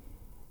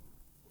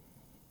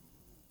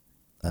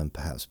 and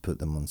perhaps put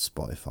them on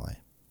Spotify,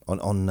 on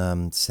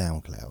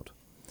SoundCloud.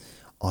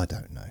 I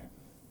don't know.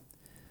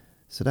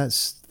 So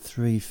that's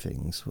 3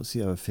 things. What's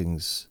the other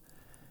things?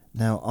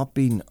 Now, I've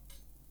been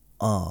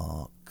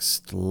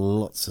asked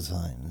lots of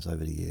times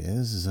over the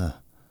years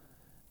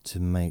to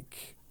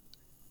make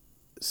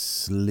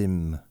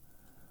slim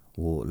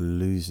or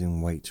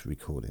losing weight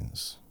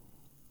recordings.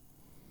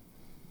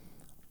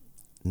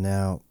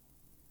 Now,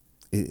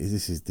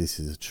 this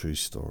is a true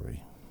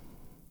story.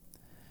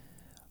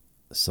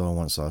 Someone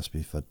once asked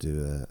me if I'd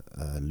do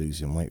a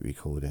losing weight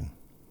recording.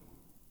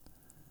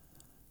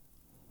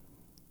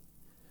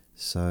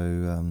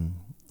 So,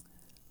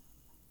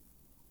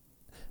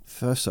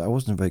 first, I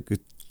wasn't a very good.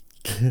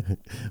 It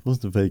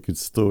wasn't a very good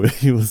story,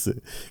 was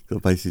it? I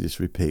basically just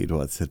repeated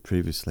what I'd said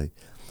previously.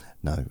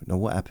 No.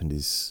 What happened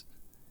is,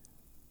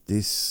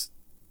 this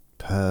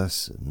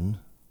person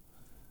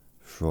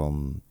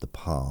from the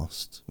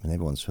past. I mean,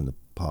 everyone's from the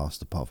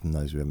past, apart from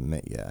those we haven't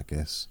met yet, I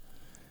guess.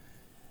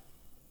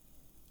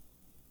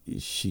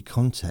 She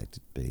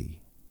contacted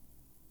me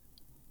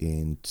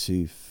in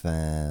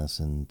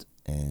 2008.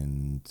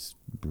 and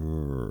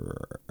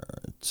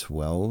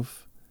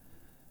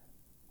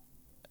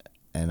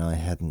I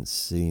hadn't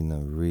seen her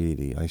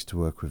really. I used to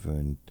work with her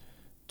in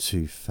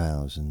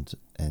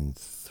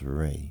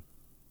 2003,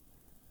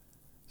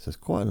 so it's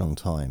quite a long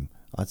time.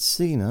 I'd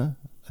seen her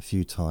a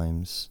few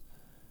times,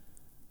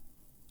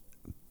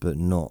 but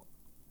not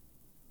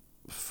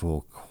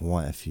for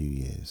quite a few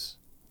years.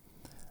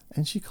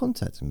 And she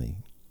contacted me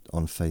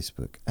on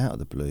Facebook out of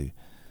the blue,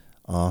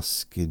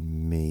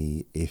 asking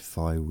me if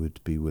I would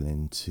be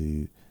willing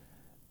to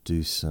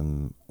do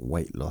some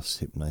weight loss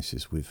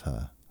hypnosis with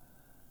her.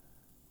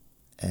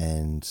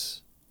 And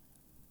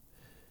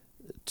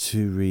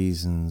 2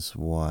 reasons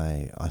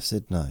why I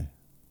said no.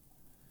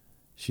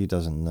 She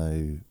doesn't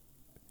know.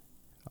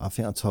 I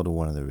think I told her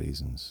one of the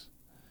reasons,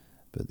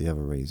 but the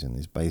other reason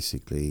is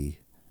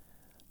basically,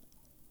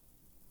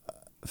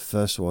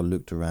 first of all, I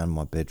looked around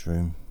my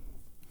bedroom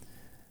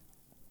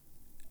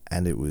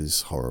and it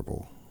was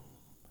horrible.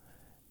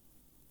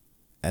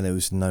 And there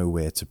was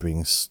nowhere to bring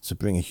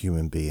a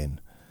human being.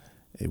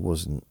 It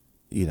wasn't,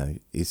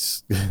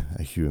 it's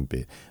a human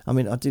being. I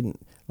mean, I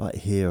didn't, like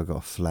here I got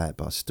a flat,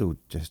 but I still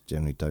just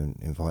generally don't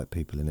invite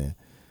people in here.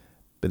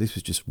 But this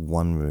was just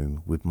one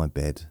room with my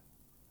bed,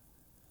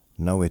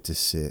 nowhere to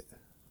sit,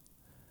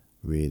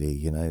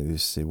 really,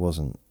 it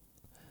wasn't.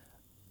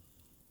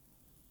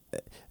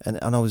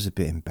 And I was a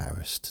bit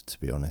embarrassed, to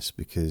be honest,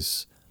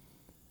 because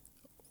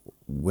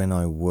when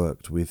I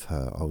worked with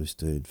her, I was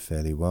doing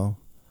fairly well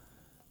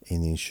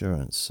in the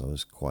insurance. I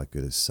was quite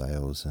good at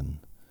sales, and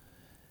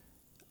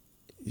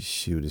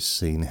she would have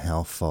seen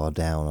how far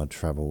down I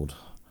travelled.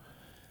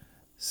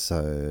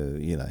 So,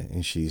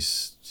 and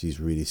she's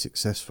really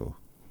successful.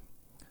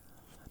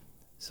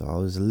 So I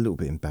was a little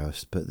bit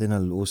embarrassed, but then I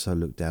also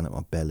looked down at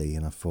my belly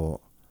and I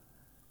thought,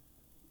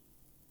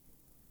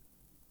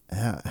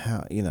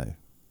 how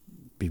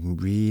been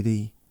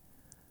really.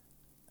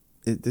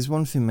 There's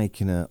one thing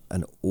making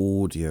an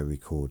audio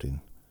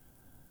recording,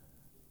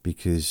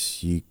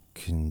 because you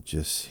can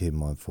just hear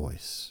my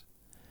voice,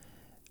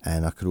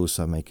 and I could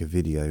also make a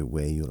video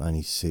where you'll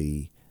only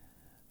see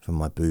from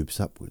my boobs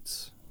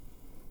upwards.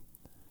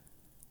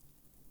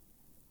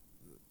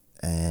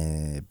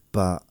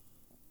 But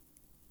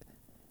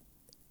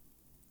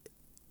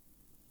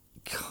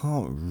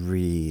can't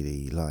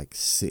really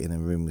sit in a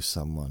room with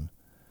someone.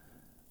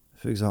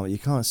 For example, you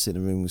can't sit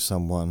in a room with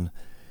someone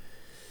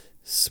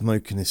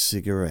smoking a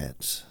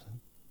cigarette,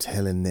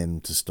 telling them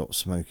to stop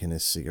smoking a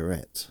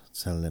cigarette,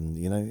 telling them,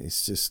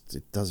 it's just,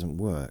 it doesn't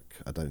work,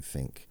 I don't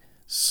think.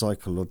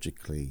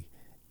 Psychologically,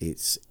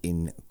 it's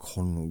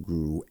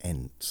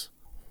incongruent.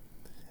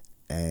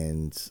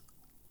 And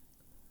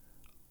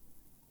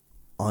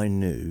I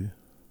knew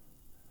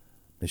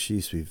that she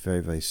used to be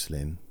very, very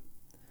slim,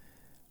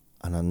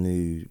 and I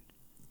knew,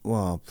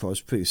 I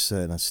was pretty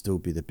certain I'd still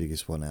be the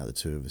biggest one out of the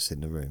two of us in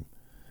the room.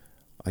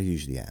 I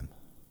usually am.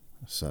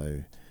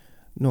 So,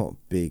 not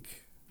big,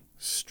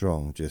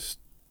 strong, just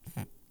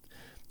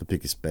the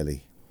biggest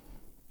belly.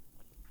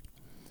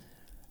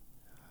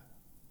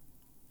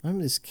 I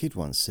remember this kid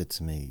once said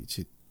to me,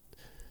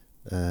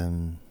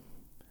 I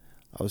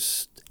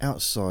was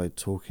outside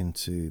talking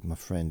to my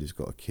friend who's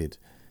got a kid,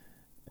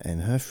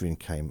 and her friend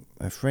came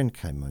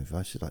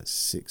over. She was like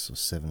 6 or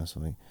 7 or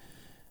something,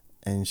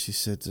 and she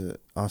said,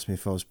 asked me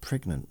if I was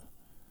pregnant.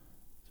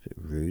 It's a bit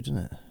rude, isn't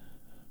it?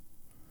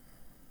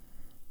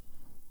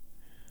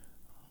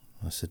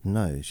 I said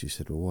no. She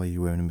said, well, why are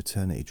you wearing a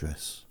maternity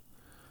dress?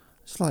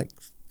 It's like,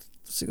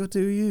 what's it got to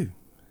do with you?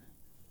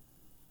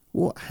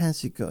 What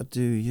has it got to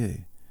do with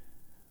you?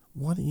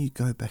 Why don't you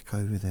go back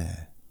over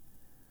there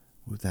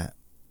with that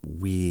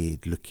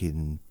weird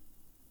looking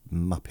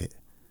muppet?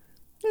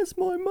 That's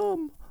my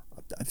mum.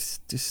 I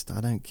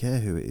don't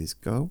care who it is.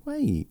 Go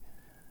away.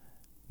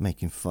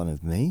 Making fun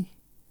of me.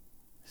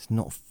 It's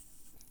not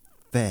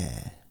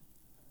fair.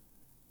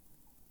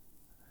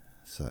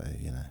 So,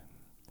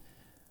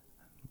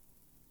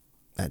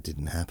 that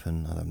didn't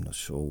happen. I'm not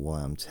sure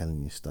why I'm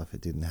telling you stuff.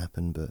 It didn't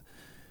happen, but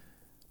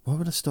why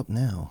would I stop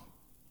now?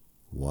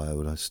 Why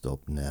would I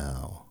stop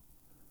now?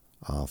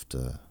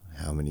 After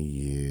how many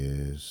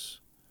years?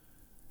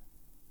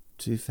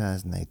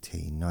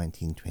 2018,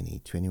 19,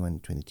 20, 21,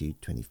 22,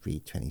 23,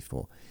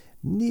 24.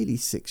 Nearly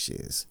 6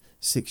 years.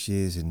 6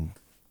 years in,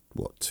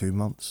 2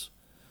 months?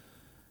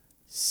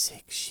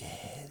 6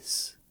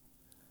 years.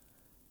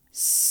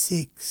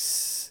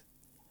 6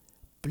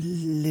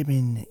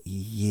 blimmin'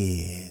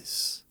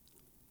 years.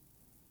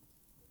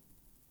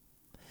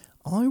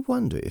 I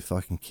wonder if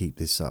I can keep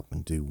this up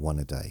and do one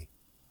a day.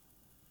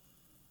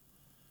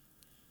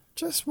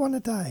 Just one a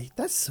day,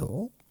 that's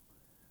all.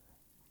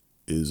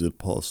 Is it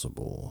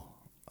possible?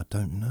 I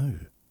don't know.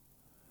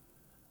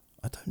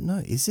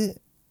 Is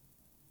it?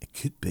 It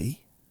could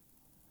be.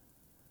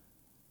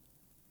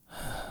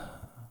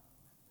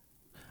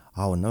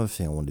 Oh, another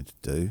thing I wanted to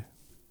do,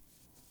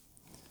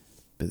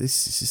 but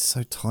this is just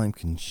so time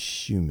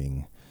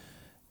consuming,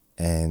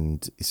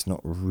 and it's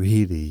not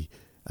really.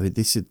 I mean,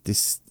 this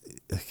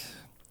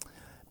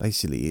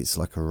basically it's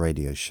like a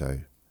radio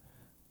show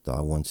that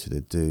I wanted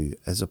to do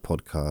as a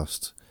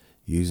podcast.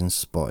 using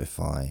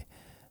Spotify,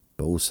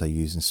 but also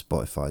using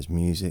Spotify's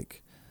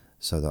music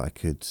so that I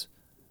could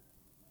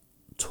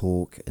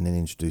talk and then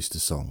introduce the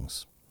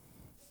songs.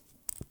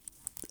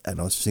 And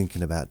I was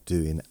thinking about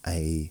doing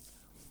an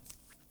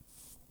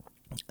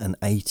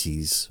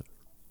 80s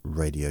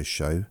radio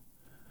show,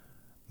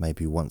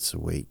 maybe once a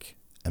week,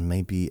 and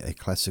maybe a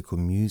classical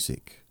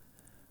music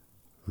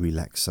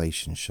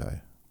relaxation show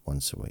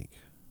once a week.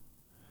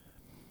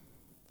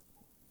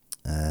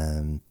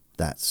 And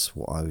that's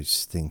what I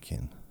was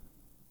thinking.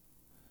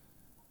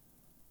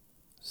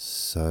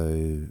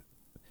 So,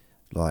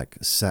 like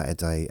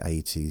Saturday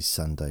 80s,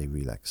 Sunday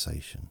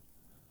relaxation.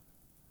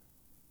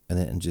 And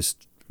then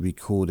just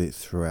record it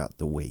throughout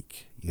the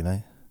week, you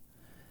know?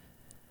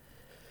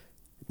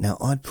 Now,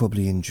 I'd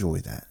probably enjoy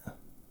that.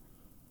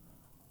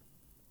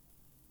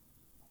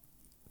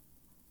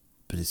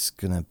 But it's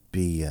going to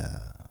be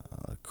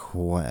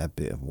quite a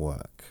bit of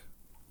work.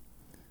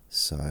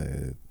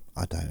 So,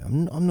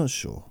 I'm not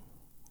sure.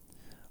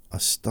 I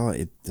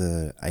started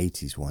the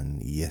 80s one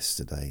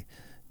yesterday,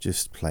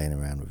 just playing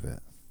around with it.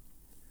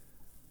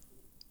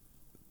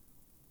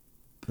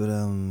 But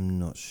I'm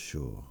not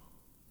sure.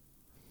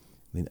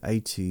 I mean, the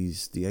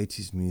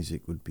 80s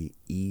music would be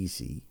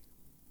easy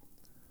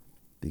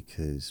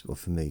because, well,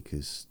 for me,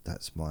 because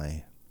that's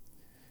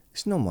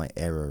it's not my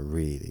era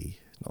really.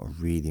 It's not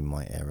really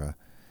my era.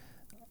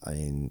 I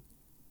mean,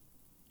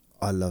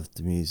 I loved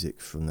the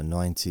music from the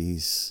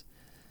 90s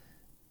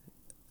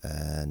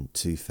and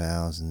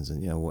 2000s,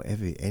 and, you know,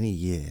 whatever, any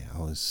year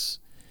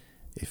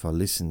if I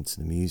listened to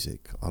the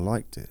music, I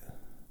liked it.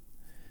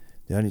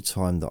 The only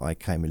time that I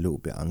came a little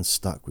bit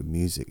unstuck with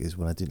music is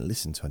when I didn't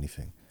listen to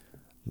anything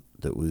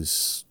that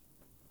was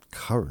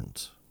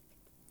current.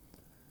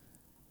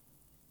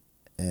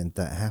 And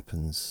that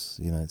happens,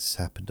 you know, it's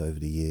happened over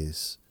the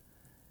years.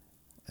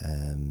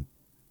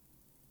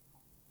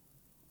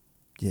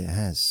 Yeah, it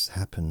has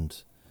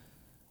happened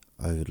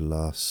over the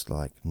last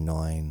like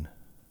not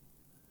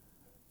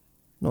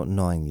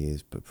 9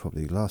 years, but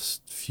probably the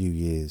last few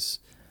years.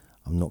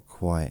 I'm not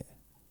quite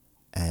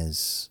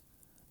as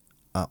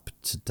up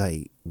to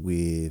date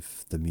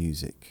with the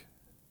music.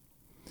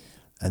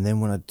 And then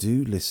when I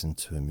do listen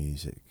to a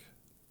music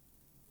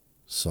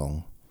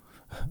song,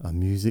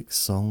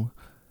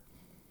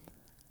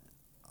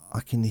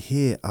 I can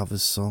hear other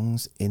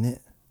songs in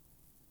it.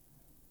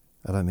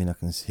 I don't mean I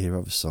can hear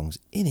other songs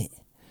in it.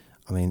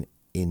 I mean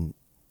in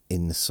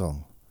the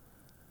song.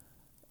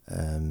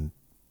 And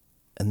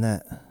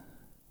that,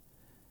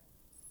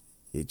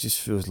 it just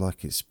feels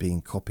like it's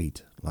being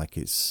copied, like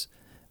there's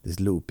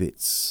little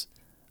bits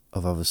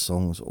of other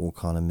songs all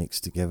kind of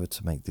mixed together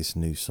to make this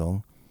new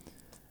song,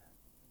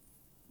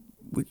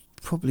 which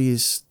probably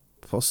is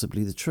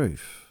possibly the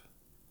truth.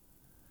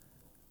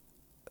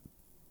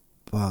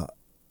 But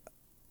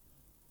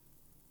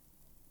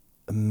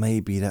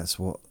maybe that's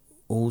what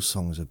all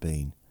songs have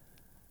been.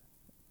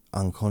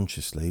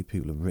 Unconsciously,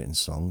 people have written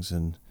songs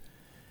and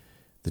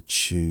the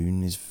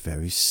tune is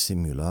very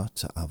similar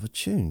to other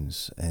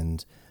tunes,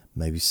 and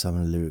maybe some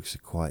of the lyrics are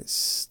quite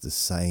the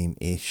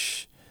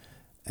same-ish,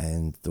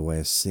 and the way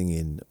of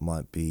singing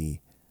might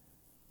be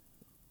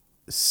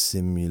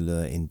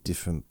similar in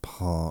different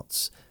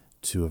parts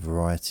to a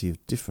variety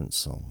of different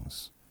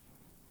songs.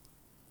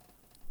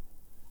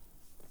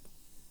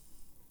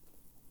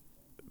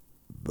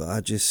 But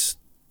I've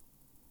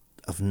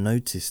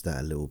noticed that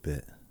a little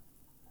bit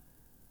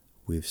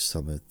with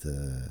some of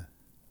the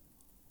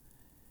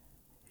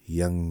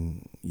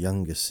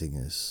younger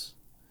singers.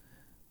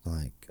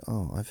 Like,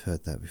 oh, I've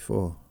heard that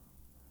before.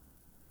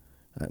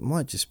 It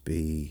might just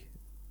be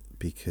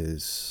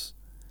because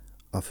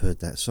I've heard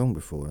that song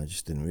before and I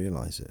just didn't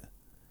realise it.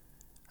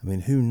 I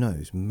mean, who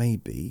knows?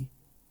 Maybe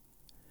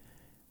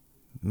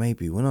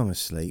when I'm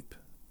asleep,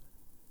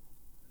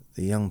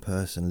 the young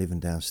person living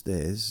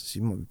downstairs, she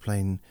might be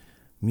playing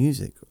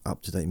music,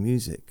 up-to-date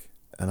music,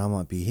 and I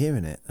might be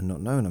hearing it and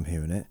not knowing I'm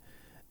hearing it,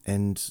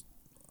 and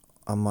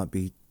I might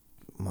be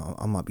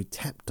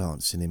tap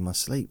dancing in my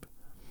sleep,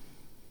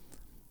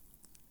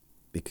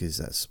 because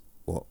that's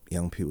what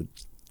young people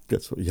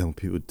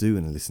do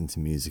when they listen to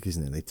music,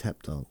 isn't it? They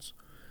tap dance.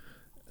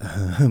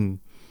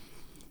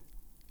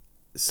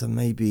 So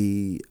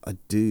maybe I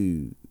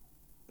do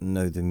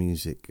know the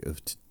music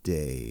of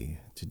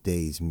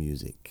today's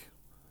music,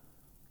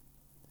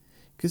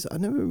 because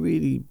I've never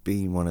really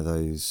been one of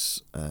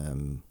those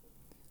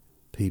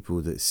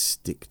people that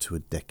stick to a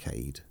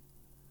decade.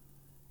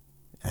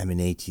 I'm an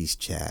 80s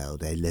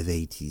child, I love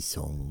 80s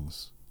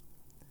songs.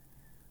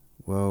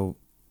 Well,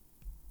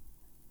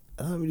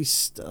 I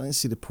don't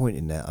see the point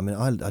in that. I mean,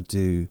 I love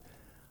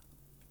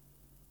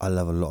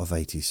a lot of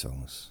 80s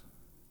songs,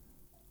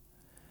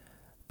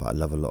 but I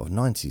love a lot of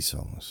 90s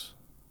songs.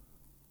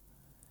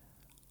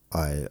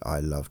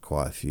 I love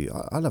quite a few.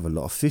 I love a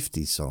lot of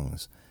 50s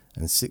songs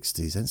and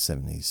 60s and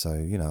 70s. So,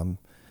 you know,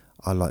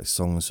 I like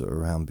songs that were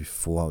around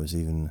before I was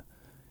even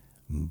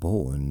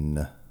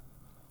born.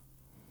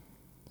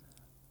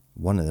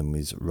 One of them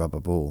is Rubber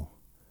Ball.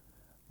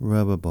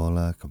 Rubber ball,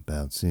 I come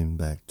bouncing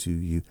back to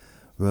you.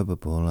 Rubber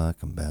ball, I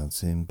come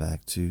bouncing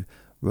back to.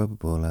 Rubber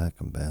ball like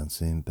I'm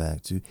bouncing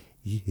back to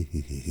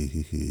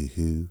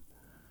you.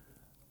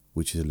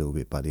 Which is a little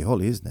bit Buddy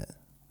Holly, isn't it?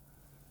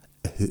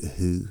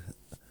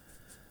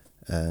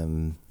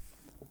 The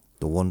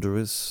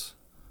Wanderers.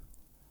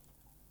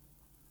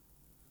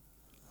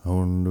 A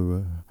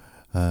wanderer,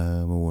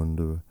 I'm a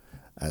wanderer.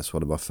 That's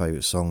one of my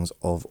favourite songs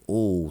of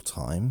all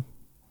time.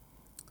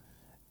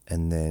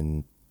 And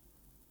then,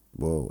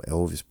 well,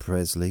 Elvis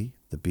Presley,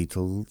 the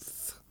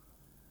Beatles.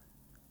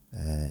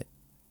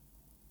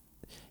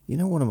 You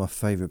know, one of my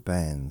favourite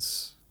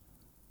bands,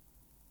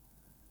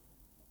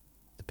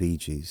 the Bee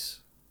Gees.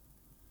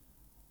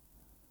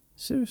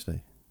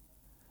 Seriously.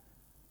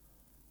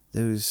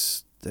 They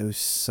was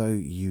so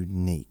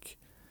unique.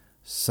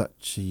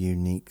 Such a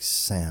unique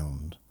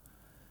sound.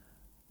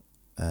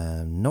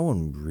 No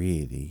one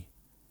really...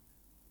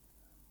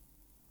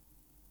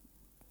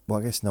 Well,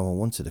 I guess no one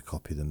wanted to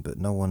copy them, but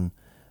no one...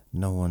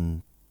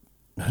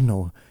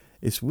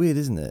 It's weird,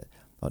 isn't it?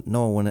 Like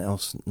no one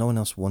else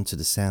wanted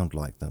to sound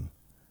like them.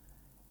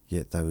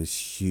 Yet they was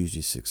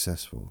hugely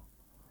successful.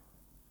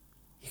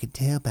 You can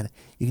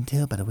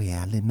tell by the way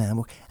I live my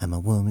walk. I'm a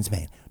woman's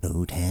man,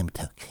 no time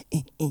to talk.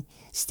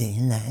 Stay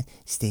alive,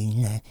 stay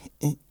alive,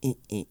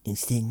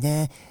 stay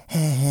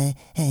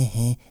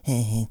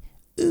alive.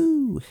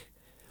 Ooh.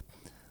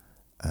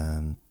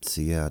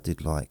 So yeah, I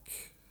did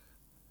like,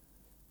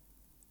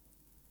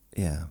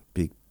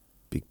 big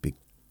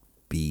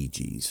Bee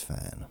Gees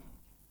fan.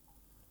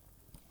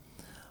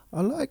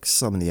 I like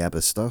some of the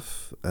ABBA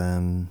stuff.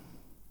 And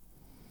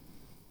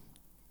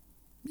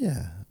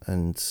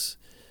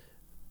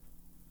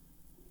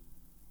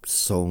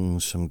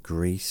songs from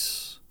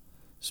Greece,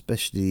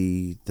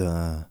 especially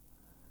the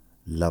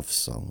love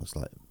songs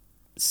like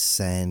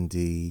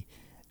Sandy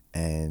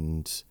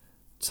and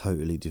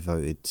Totally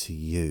Devoted to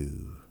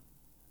You.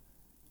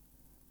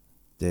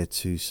 They're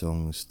two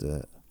songs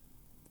that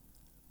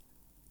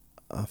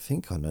I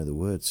think I know the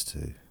words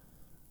to.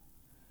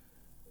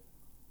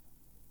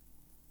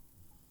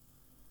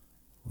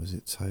 Was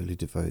it Totally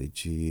Devoted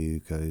to You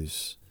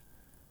goes,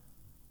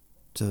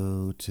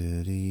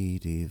 totally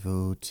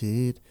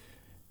devoted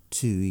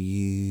to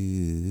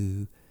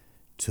you,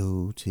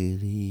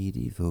 totally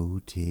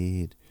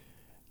devoted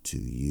to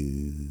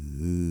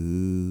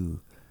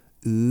you,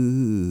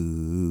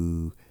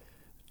 ooh,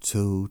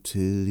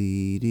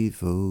 totally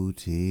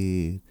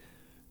devoted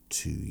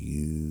to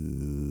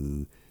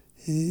you,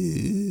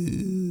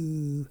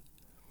 ooh.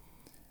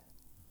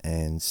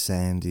 And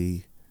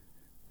Sandy,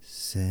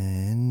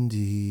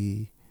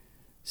 Sandy,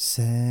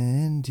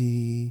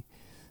 Sandy,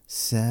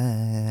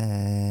 Sandy,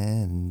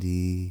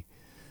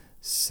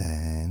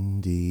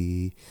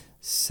 Sandy,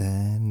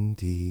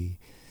 Sandy,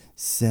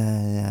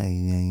 Sandy,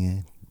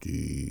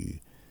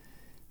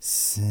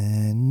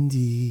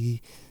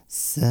 Sandy,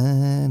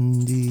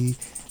 Sandy,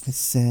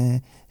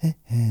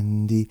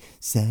 Sandy,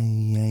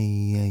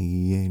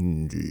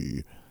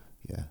 Sandy.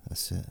 Yeah,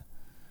 that's it.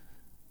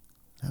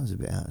 That was a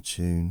bit out of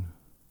tune.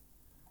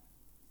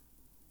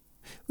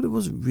 Well, it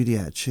wasn't really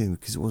out of tune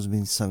because it wasn't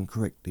being sung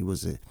correctly,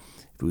 was it?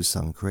 If it was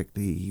sung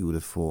correctly, you would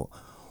have thought,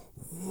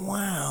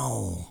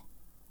 wow,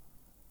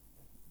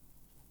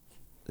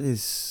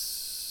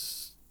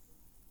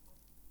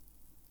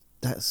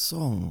 that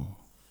song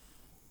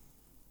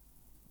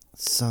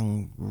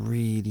sung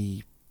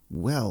really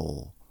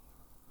well,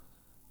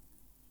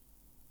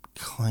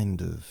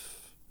 kind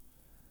of,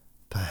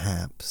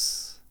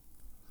 perhaps.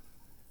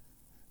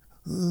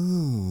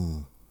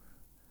 Ooh,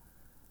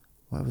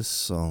 what other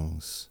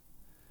songs?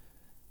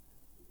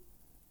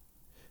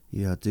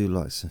 Yeah, I do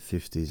like some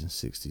 50s and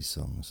 60s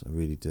songs, I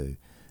really do,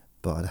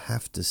 but I'd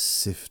have to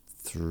sift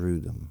through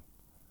them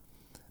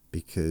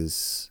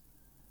because,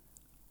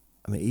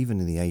 I mean, even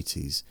in the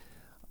 80s,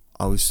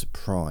 I was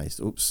surprised.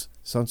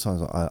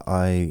 Sometimes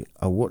I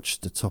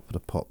watched the Top of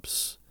the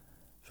Pops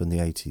from the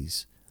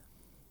 80s,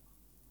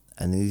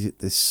 and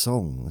there's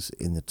songs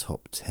in the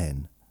top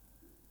 10,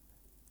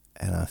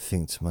 and I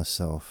think to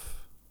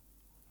myself,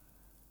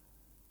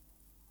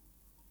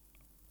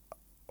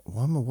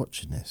 why am I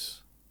watching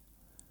this?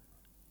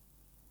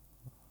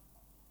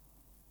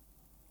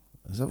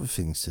 There's other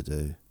things to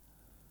do.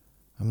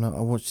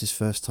 I watched this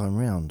first time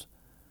round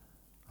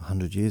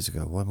 100 years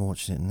ago. Why am I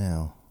watching it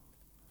now?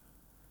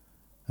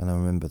 And I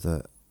remember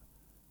that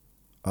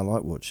I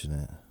like watching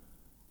it.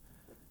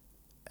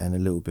 And a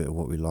little bit of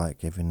what we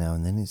like every now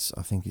and then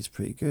I think it's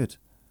pretty good.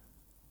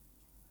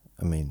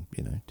 I mean,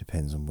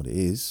 depends on what it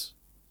is.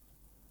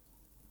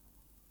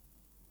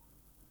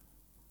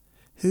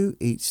 Who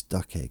eats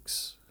duck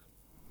eggs?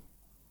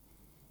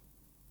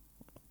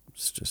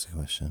 It's just a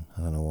question.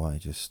 I don't know why,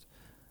 just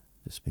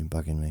been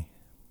bugging me.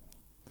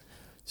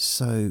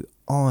 So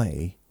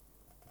I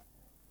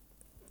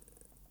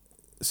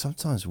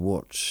sometimes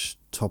watch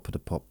Top of the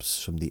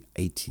Pops from the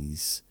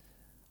 80s.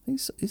 I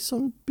think it's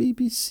on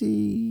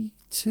BBC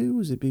 2,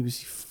 or is it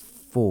BBC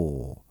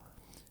 4?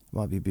 It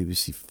might be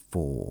BBC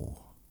 4.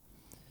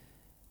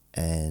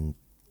 And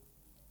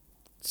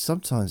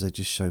sometimes they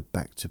just show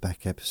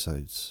back-to-back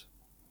episodes.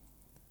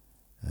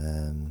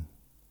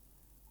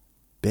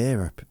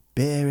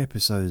 bare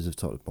episodes of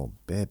Top Bob,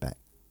 bareback,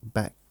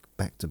 back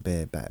to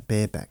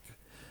bareback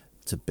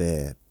to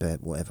bear,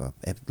 whatever.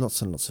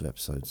 Lots and lots of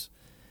episodes.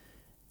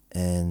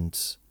 And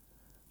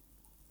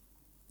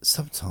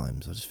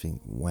sometimes I just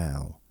think,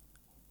 wow,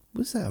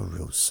 was that a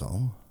real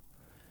song?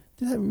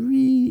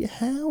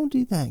 How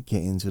did that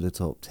get into the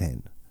top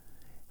 10?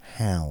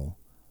 How?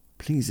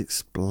 Please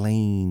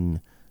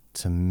explain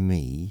to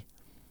me.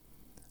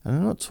 And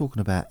I'm not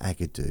talking about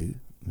Agadoo, I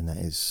mean that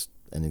is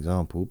an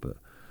example, but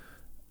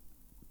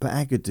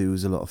Agadoo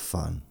was a lot of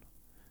fun.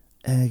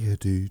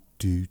 Agadoo,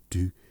 do,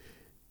 do,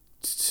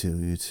 till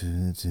you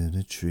turn to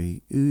the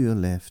tree, to your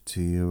left,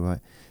 to your right,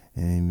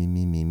 and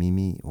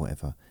me,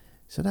 whatever.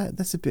 So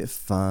that's a bit of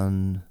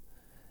fun.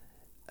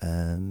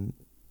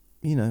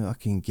 You know, I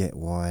can get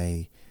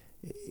why,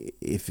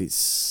 if it's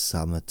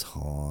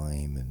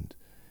summertime and,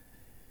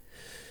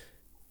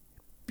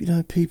 you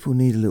know, people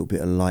need a little bit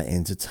of light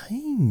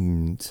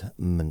entertainment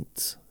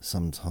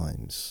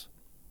sometimes.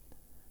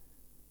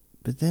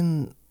 But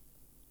then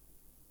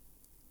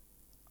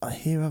I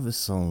hear other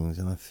songs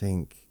and I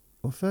think,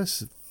 well,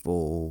 first of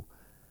all,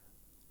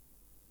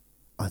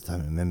 I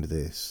don't remember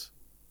this.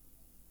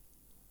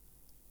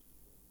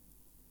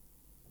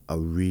 I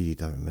really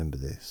don't remember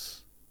this.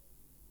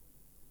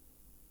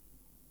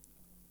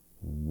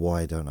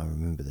 Why don't I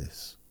remember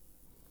this?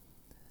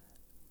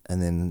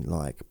 And then,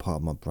 like, part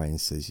of my brain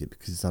says, yeah,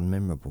 because it's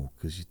unmemorable,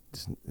 because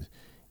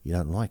you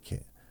don't like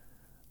it.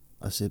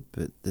 I said,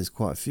 but there's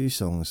quite a few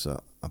songs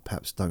that I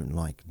perhaps don't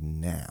like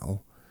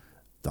now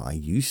that I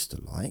used to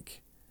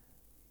like,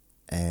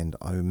 and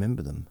I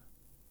remember them.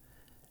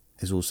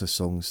 There's also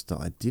songs that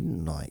I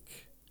didn't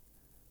like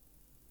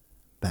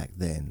back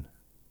then,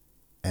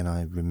 and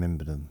I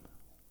remember them.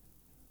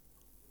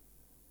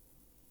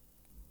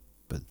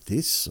 But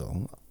this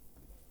song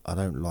I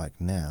don't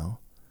like now,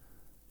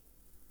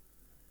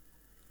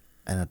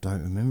 and I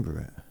don't remember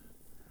it,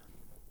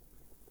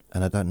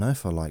 and I don't know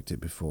if I liked it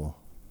before.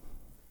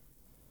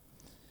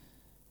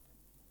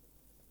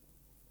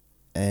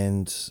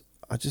 And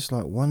I just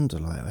like wonder,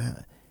 like,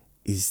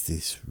 is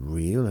this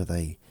real?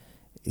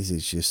 Is it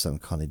just some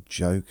kind of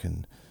joke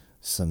and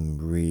some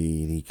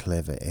really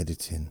clever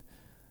editing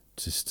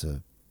just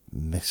to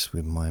mess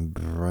with my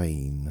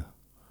brain?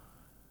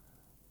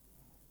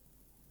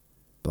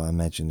 But I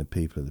imagine the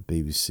people at the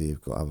BBC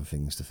have got other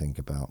things to think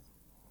about.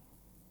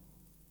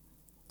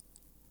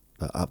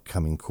 Like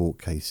upcoming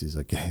court cases,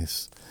 I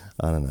guess.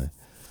 I don't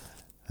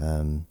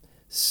know.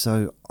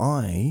 So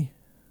I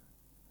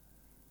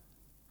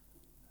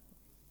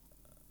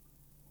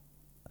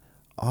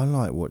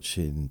like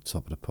watching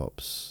Top of the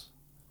Pops.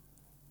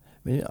 I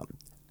mean,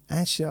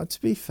 actually,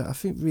 to be fair, I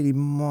think really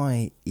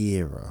my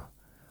era,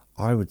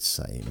 I would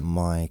say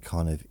my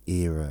kind of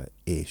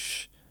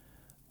era-ish,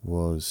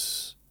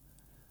 was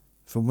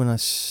from when I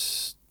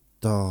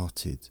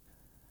started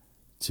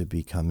to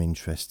become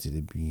interested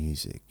in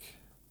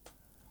music,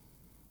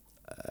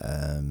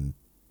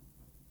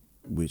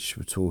 which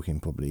we're talking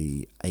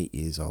probably 8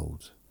 years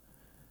old.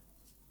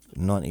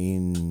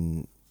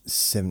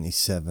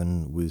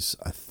 1977 was,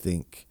 I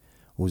think,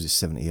 or was it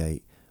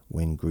 78,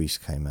 when Grease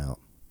came out.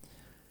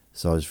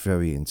 So I was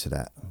very into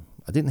that.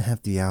 I didn't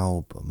have the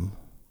album,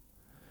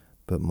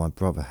 but my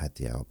brother had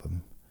the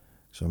album.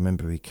 So I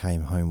remember he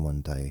came home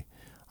one day.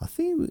 I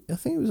think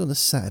it was on a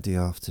Saturday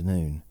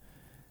afternoon,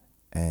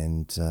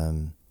 and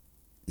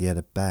he had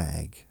a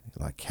bag,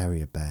 like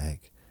carrier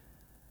bag,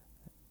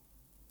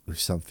 with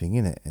something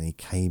in it. And he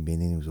came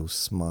in and he was all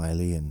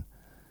smiley and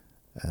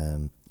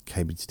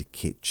came into the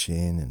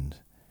kitchen and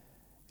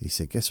he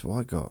said, "Guess what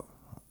I got?"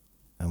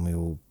 And we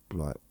all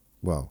like,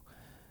 well,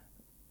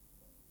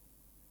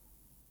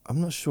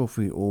 I'm not sure if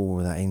we all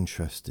were that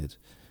interested.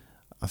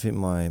 I think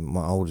my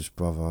oldest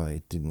brother,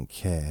 he didn't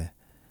care,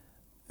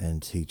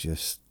 and he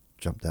just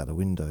jumped out the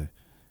window.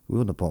 We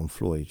were on the bottom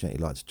floor. He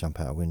liked to jump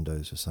out of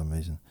windows for some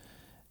reason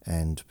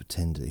and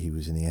pretend that he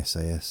was in the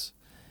SAS.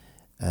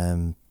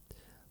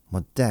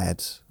 My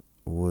dad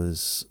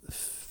was, I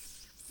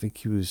think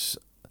he was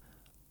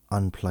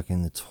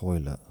unplugging the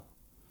toilet.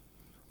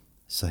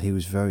 So he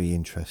was very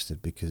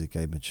interested because it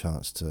gave him a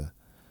chance to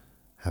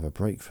have a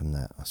break from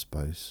that, I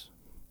suppose.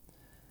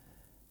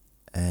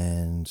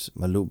 And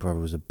my little brother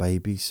was a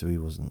baby, so he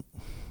wasn't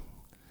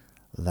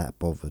that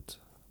bothered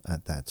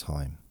at that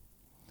time.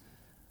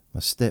 My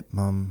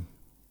stepmum,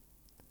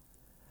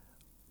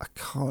 I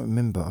can't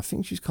remember. I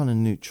think she's kind of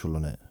neutral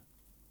on it.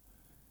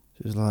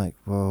 She was like,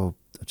 well,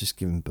 I've just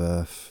given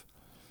birth.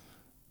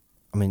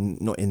 I mean,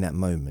 not in that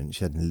moment.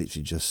 She hadn't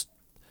literally just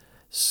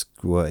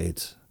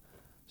squirted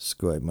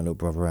my little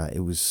brother out. It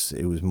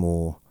was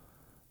more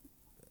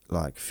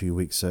like a few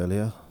weeks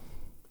earlier.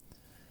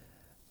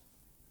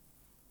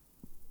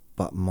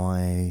 But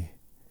I'm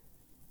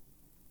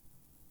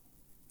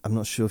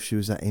not sure if she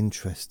was that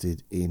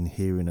interested in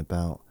hearing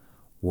about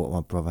what my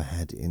brother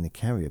had in the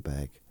carrier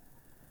bag.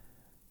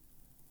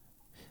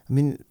 I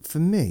mean, for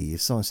me,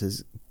 if someone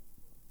says,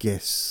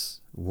 guess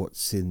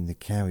what's in the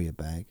carrier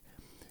bag,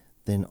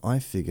 then I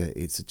figure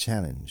it's a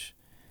challenge.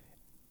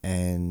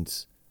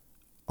 And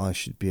I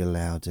should be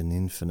allowed an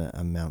infinite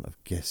amount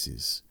of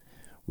guesses,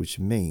 which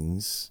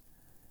means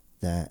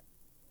that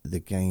the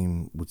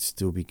game would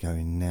still be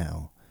going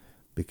now,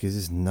 because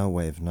there's no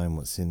way of knowing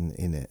what's in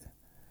it.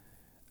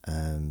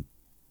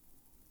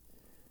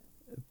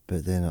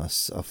 But then I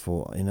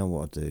thought, you know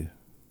what I'll do?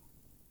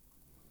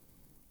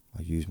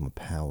 I used my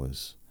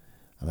powers,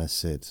 and I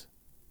said,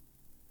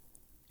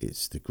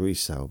 it's the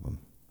Grease album.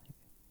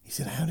 He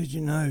said, how did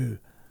you know?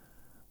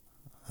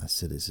 I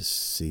said, it's a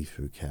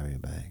see-through carrier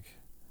bag.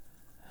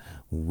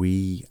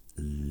 We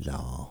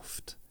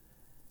laughed.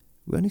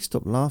 We only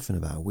stopped laughing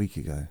about a week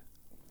ago.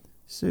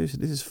 Seriously,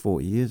 this is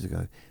 40 years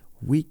ago.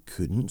 We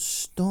couldn't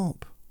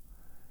stop.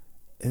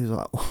 It was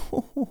like,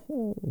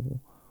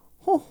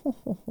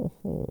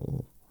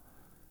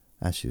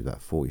 actually,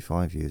 about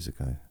 45 years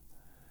ago.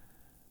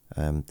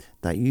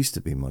 That used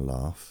to be my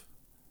laugh.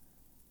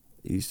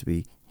 It used to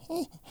be,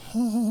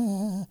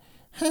 and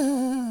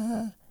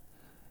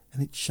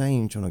it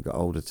changed when I got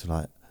older to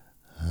like,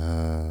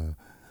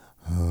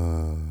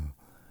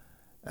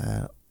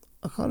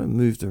 I kind of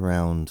moved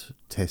around,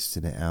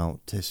 testing it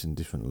out, testing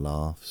different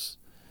laughs.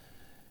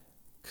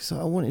 Because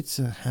I wanted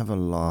to have a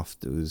laugh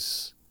that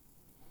was,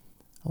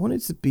 I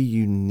wanted to be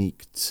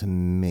unique to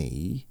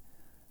me,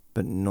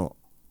 but not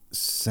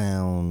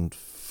sound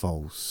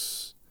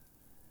false.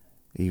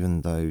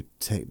 Even though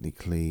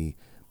technically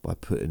by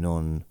putting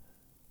on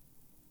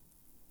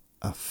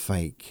a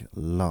fake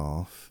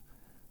laugh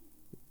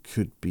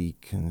could be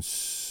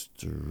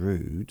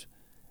construed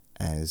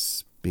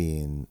as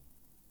being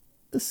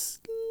a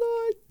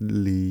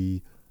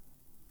slightly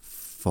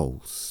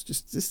false.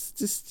 Just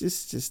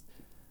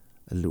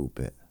a little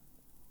bit.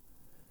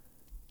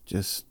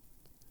 Just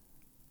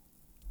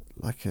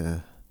like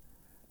a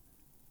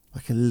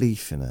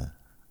leaf in a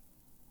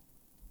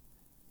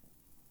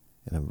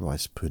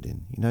rice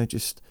pudding, you know,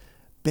 just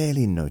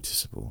barely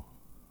noticeable.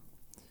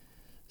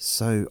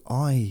 So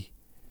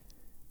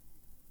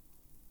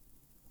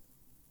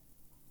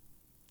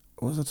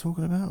what was I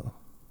talking about?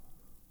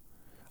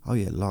 Oh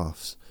yeah,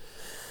 laughs.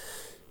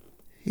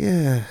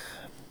 Yeah,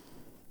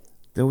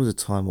 there was a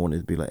time I wanted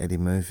to be like Eddie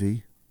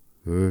Murphy,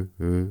 like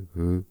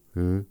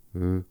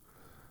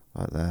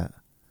that,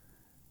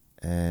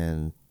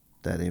 and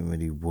that didn't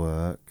really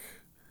work.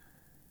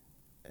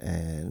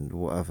 And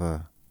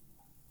whatever.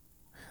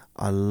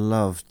 I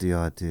loved the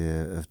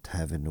idea of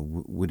having a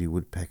Woody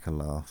Woodpecker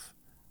laugh.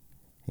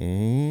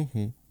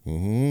 Like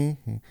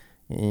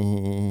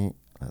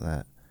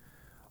that.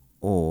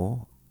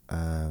 Or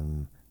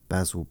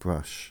Basil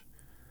Brush.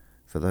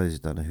 For those who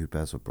don't know who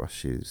Basil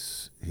Brush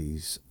is,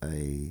 he's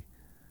a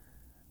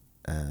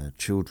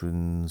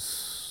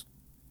children's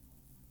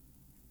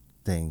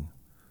thing,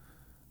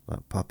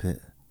 like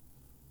puppet.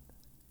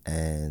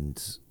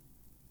 And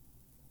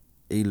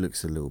he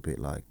looks a little bit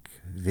like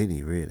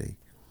Vinny, really.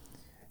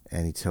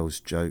 And he tells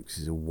jokes.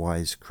 He's a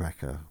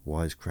wisecracking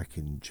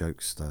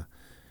jokester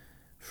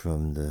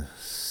from the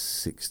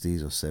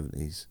 60s or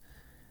 70s.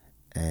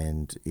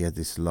 And he had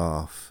this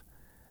laugh,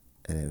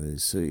 and it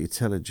was, so he'd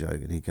tell a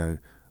joke and he'd go,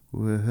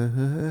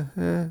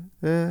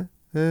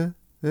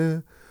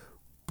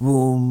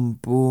 boom,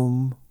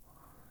 boom.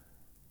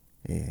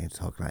 Yeah, he'd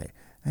talk like,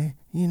 hey,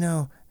 you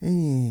know,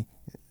 hey.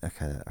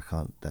 Okay, I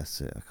can't, that's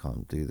it, I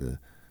can't do the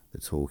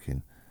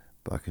talking,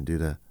 but I can do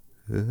the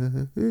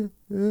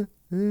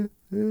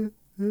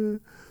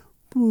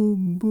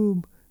boom,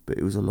 boom. But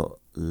it was a lot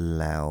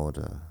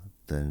louder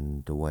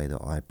than the way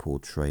that I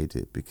portrayed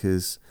it,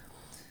 because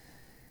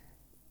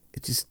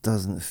it just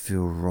doesn't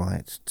feel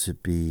right to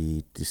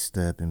be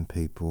disturbing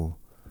people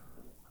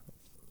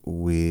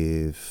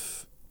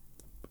with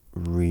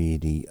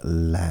really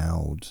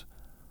loud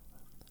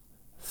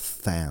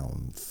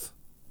sounds.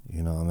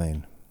 You know what I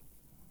mean?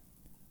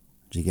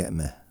 Do you get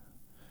me?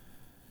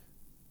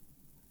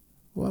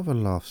 What other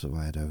laughs have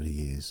I had over the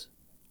years?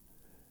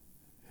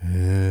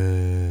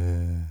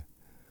 There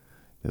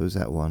was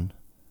that one.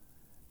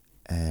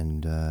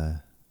 And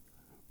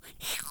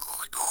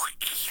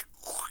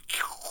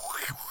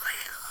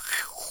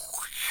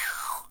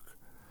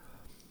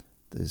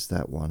there's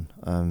that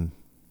one.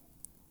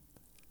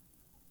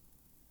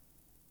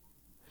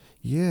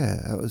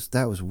 Yeah,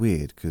 that was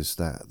weird, because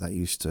that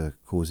used to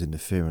cause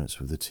interference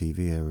with the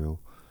TV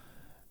aerial.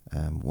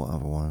 What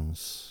other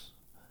ones?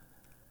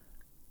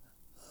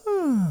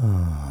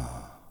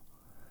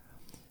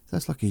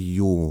 That's like a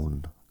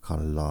yawn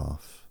kind of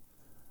laugh.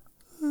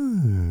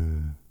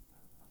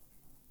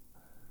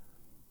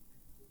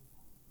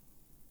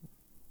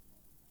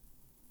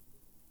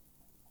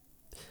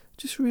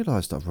 Just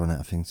realised I've run out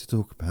of things to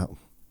talk about.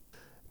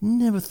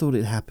 Never thought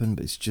it'd happen,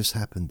 but it's just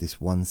happened this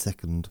 1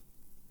 second.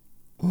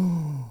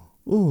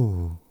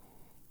 Oh.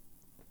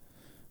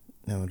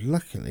 Now,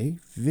 luckily,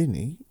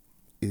 Vinny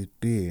is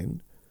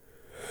being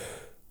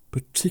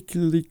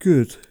particularly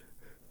good.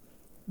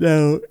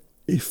 Now,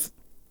 if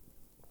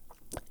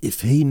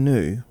he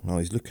knew, no,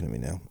 he's looking at me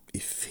now.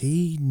 If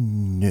he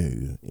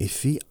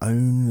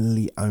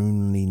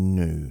only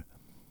knew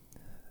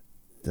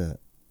that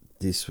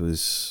this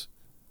was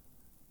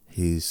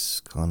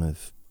his kind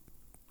of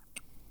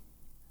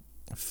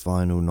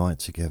final night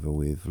together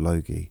with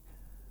Logie,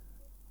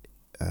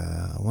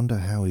 I wonder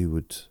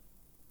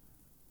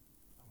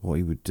what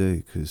he would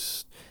do,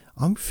 because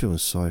I do feel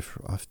sorry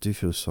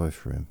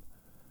for him.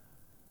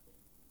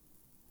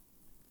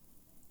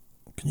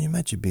 Can you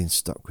imagine being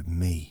stuck with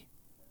me?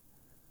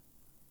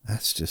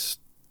 That's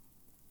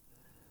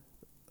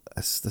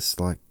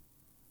like,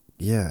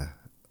 yeah,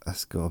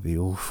 that's gotta be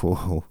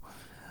awful.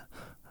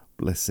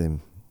 Bless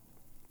him.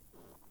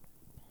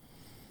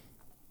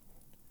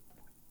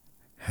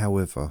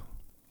 However,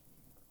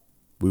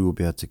 we will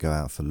be able to go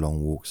out for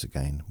long walks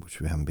again,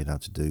 which we haven't been able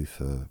to do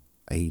for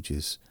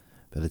ages.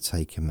 Better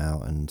take him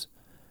out, and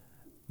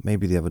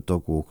maybe the other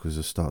dog walkers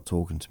will start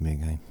talking to me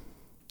again.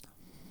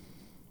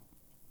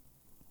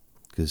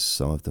 Because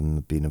some of them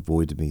have been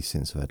avoiding me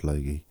since I had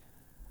Logie.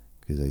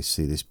 Because they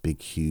see this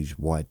big, huge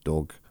white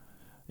dog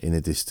in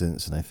the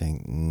distance, and they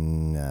think,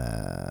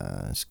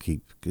 nah, let's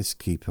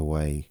keep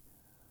away.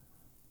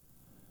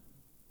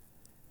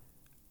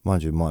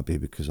 Mind you, it might be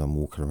because I'm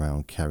walking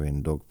around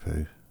carrying dog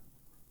poo.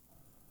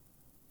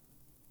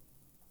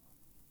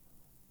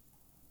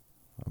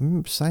 I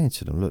remember saying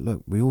to them,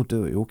 look, we all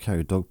do it. We all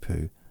carry dog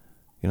poo.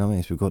 You know what I mean?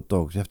 If we've got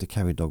dogs, you have to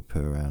carry dog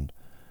poo around.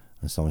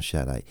 And someone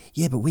shouted out,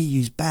 yeah, but we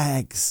use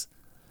bags.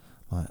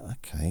 Like,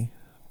 okay,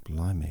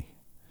 blimey.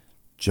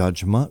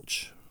 Judge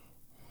much?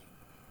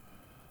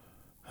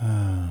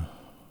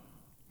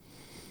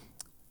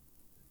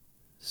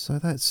 So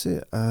that's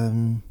it.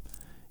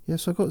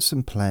 Yes, I've got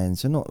some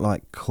plans. They're not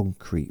like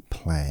concrete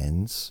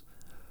plans,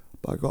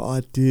 but I've got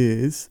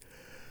ideas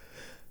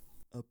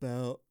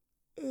about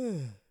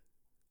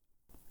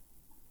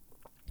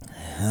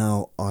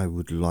how I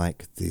would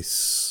like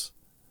this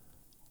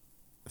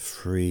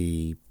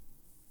free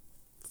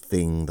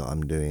thing that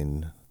I'm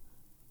doing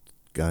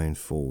going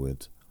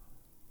forward.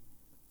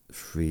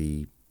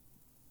 Free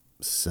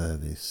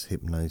service,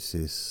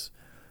 hypnosis,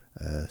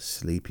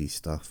 sleepy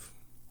stuff.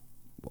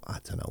 I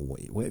don't know,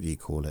 whatever you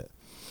call it.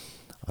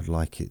 I'd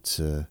like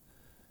to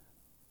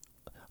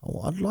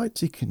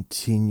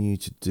continue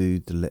to do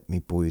the Let Me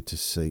Bore You to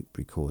Sleep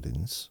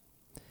recordings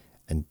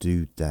and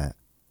do that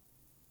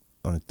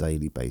on a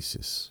daily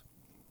basis.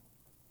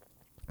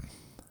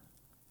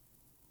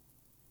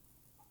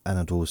 And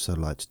I'd also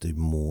like to do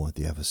more of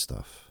the other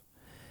stuff,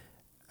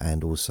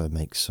 and also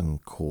make some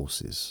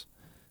courses,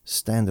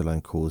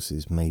 standalone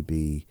courses,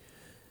 maybe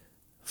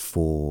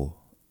 4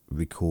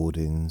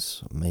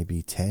 recordings,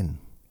 maybe 10,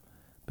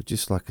 but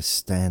just like a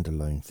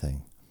standalone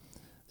thing,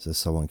 so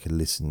someone can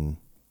listen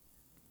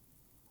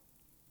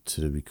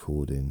to the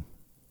recording,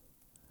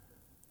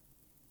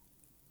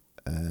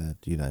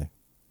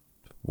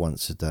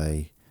 once a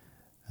day,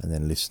 and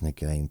then listen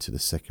again to the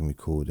second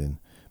recording,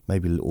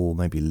 maybe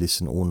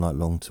listen all night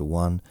long to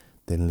one,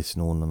 then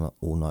listen all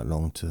night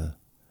long to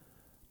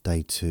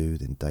day 2,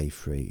 then day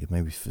 3,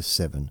 maybe for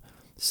 7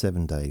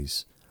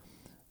 days,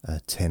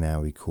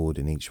 10-hour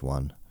recording each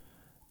one,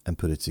 and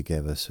put it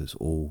together so it's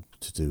all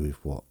to do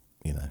with what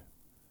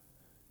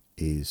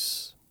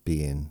is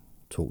being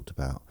talked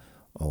about,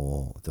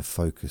 or the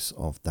focus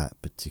of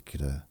that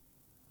particular,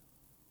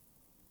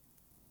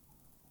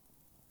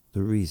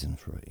 the reason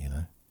for it,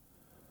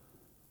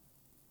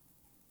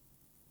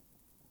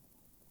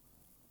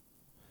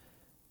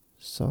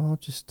 So I'll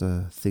just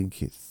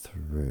think it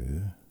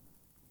through.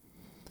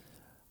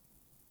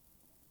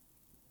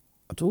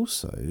 I'd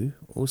also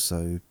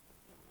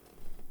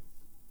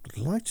I'd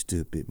like to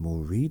do a bit more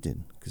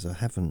reading, because I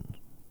haven't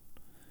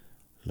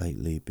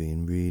lately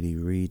been really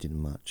reading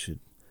much.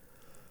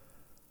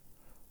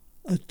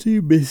 I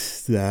do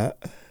miss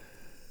that.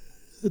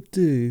 I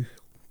do.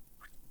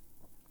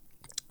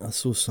 I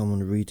saw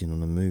someone reading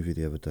on a movie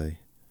the other day,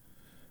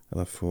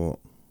 and I thought,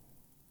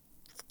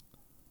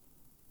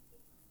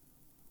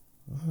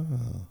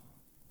 I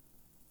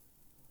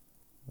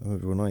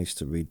remember when I used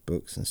to read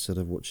books instead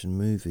of watching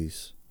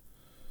movies.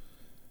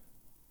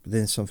 But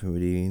then something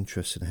really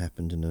interesting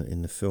happened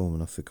in the film,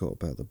 and I forgot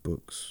about the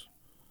books.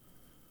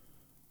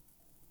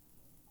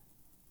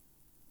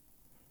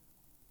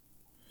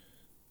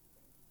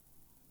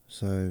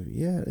 So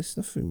yeah, there's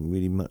nothing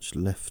really much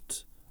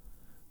left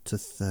to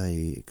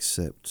say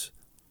except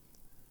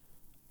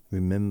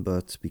remember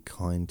to be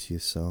kind to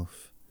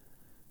yourself,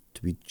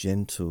 to be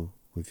gentle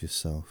with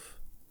yourself,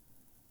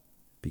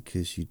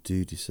 because you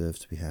do deserve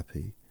to be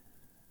happy.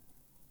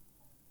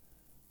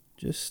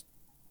 Just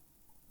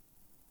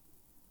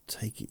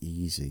take it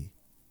easy.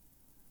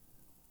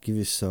 Give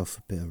yourself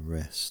a bit of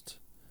rest,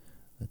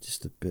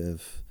 just a bit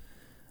of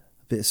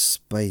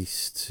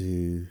space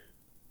to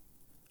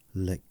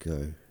let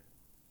go,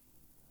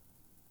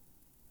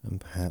 and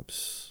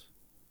perhaps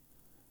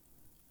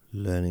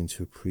learning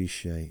to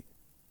appreciate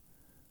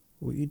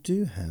what you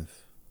do have.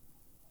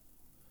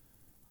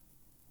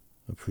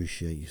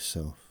 Appreciate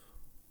yourself.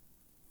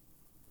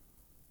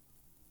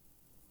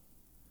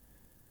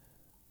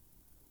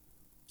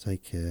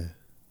 Take care.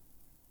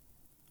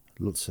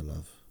 Lots of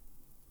love.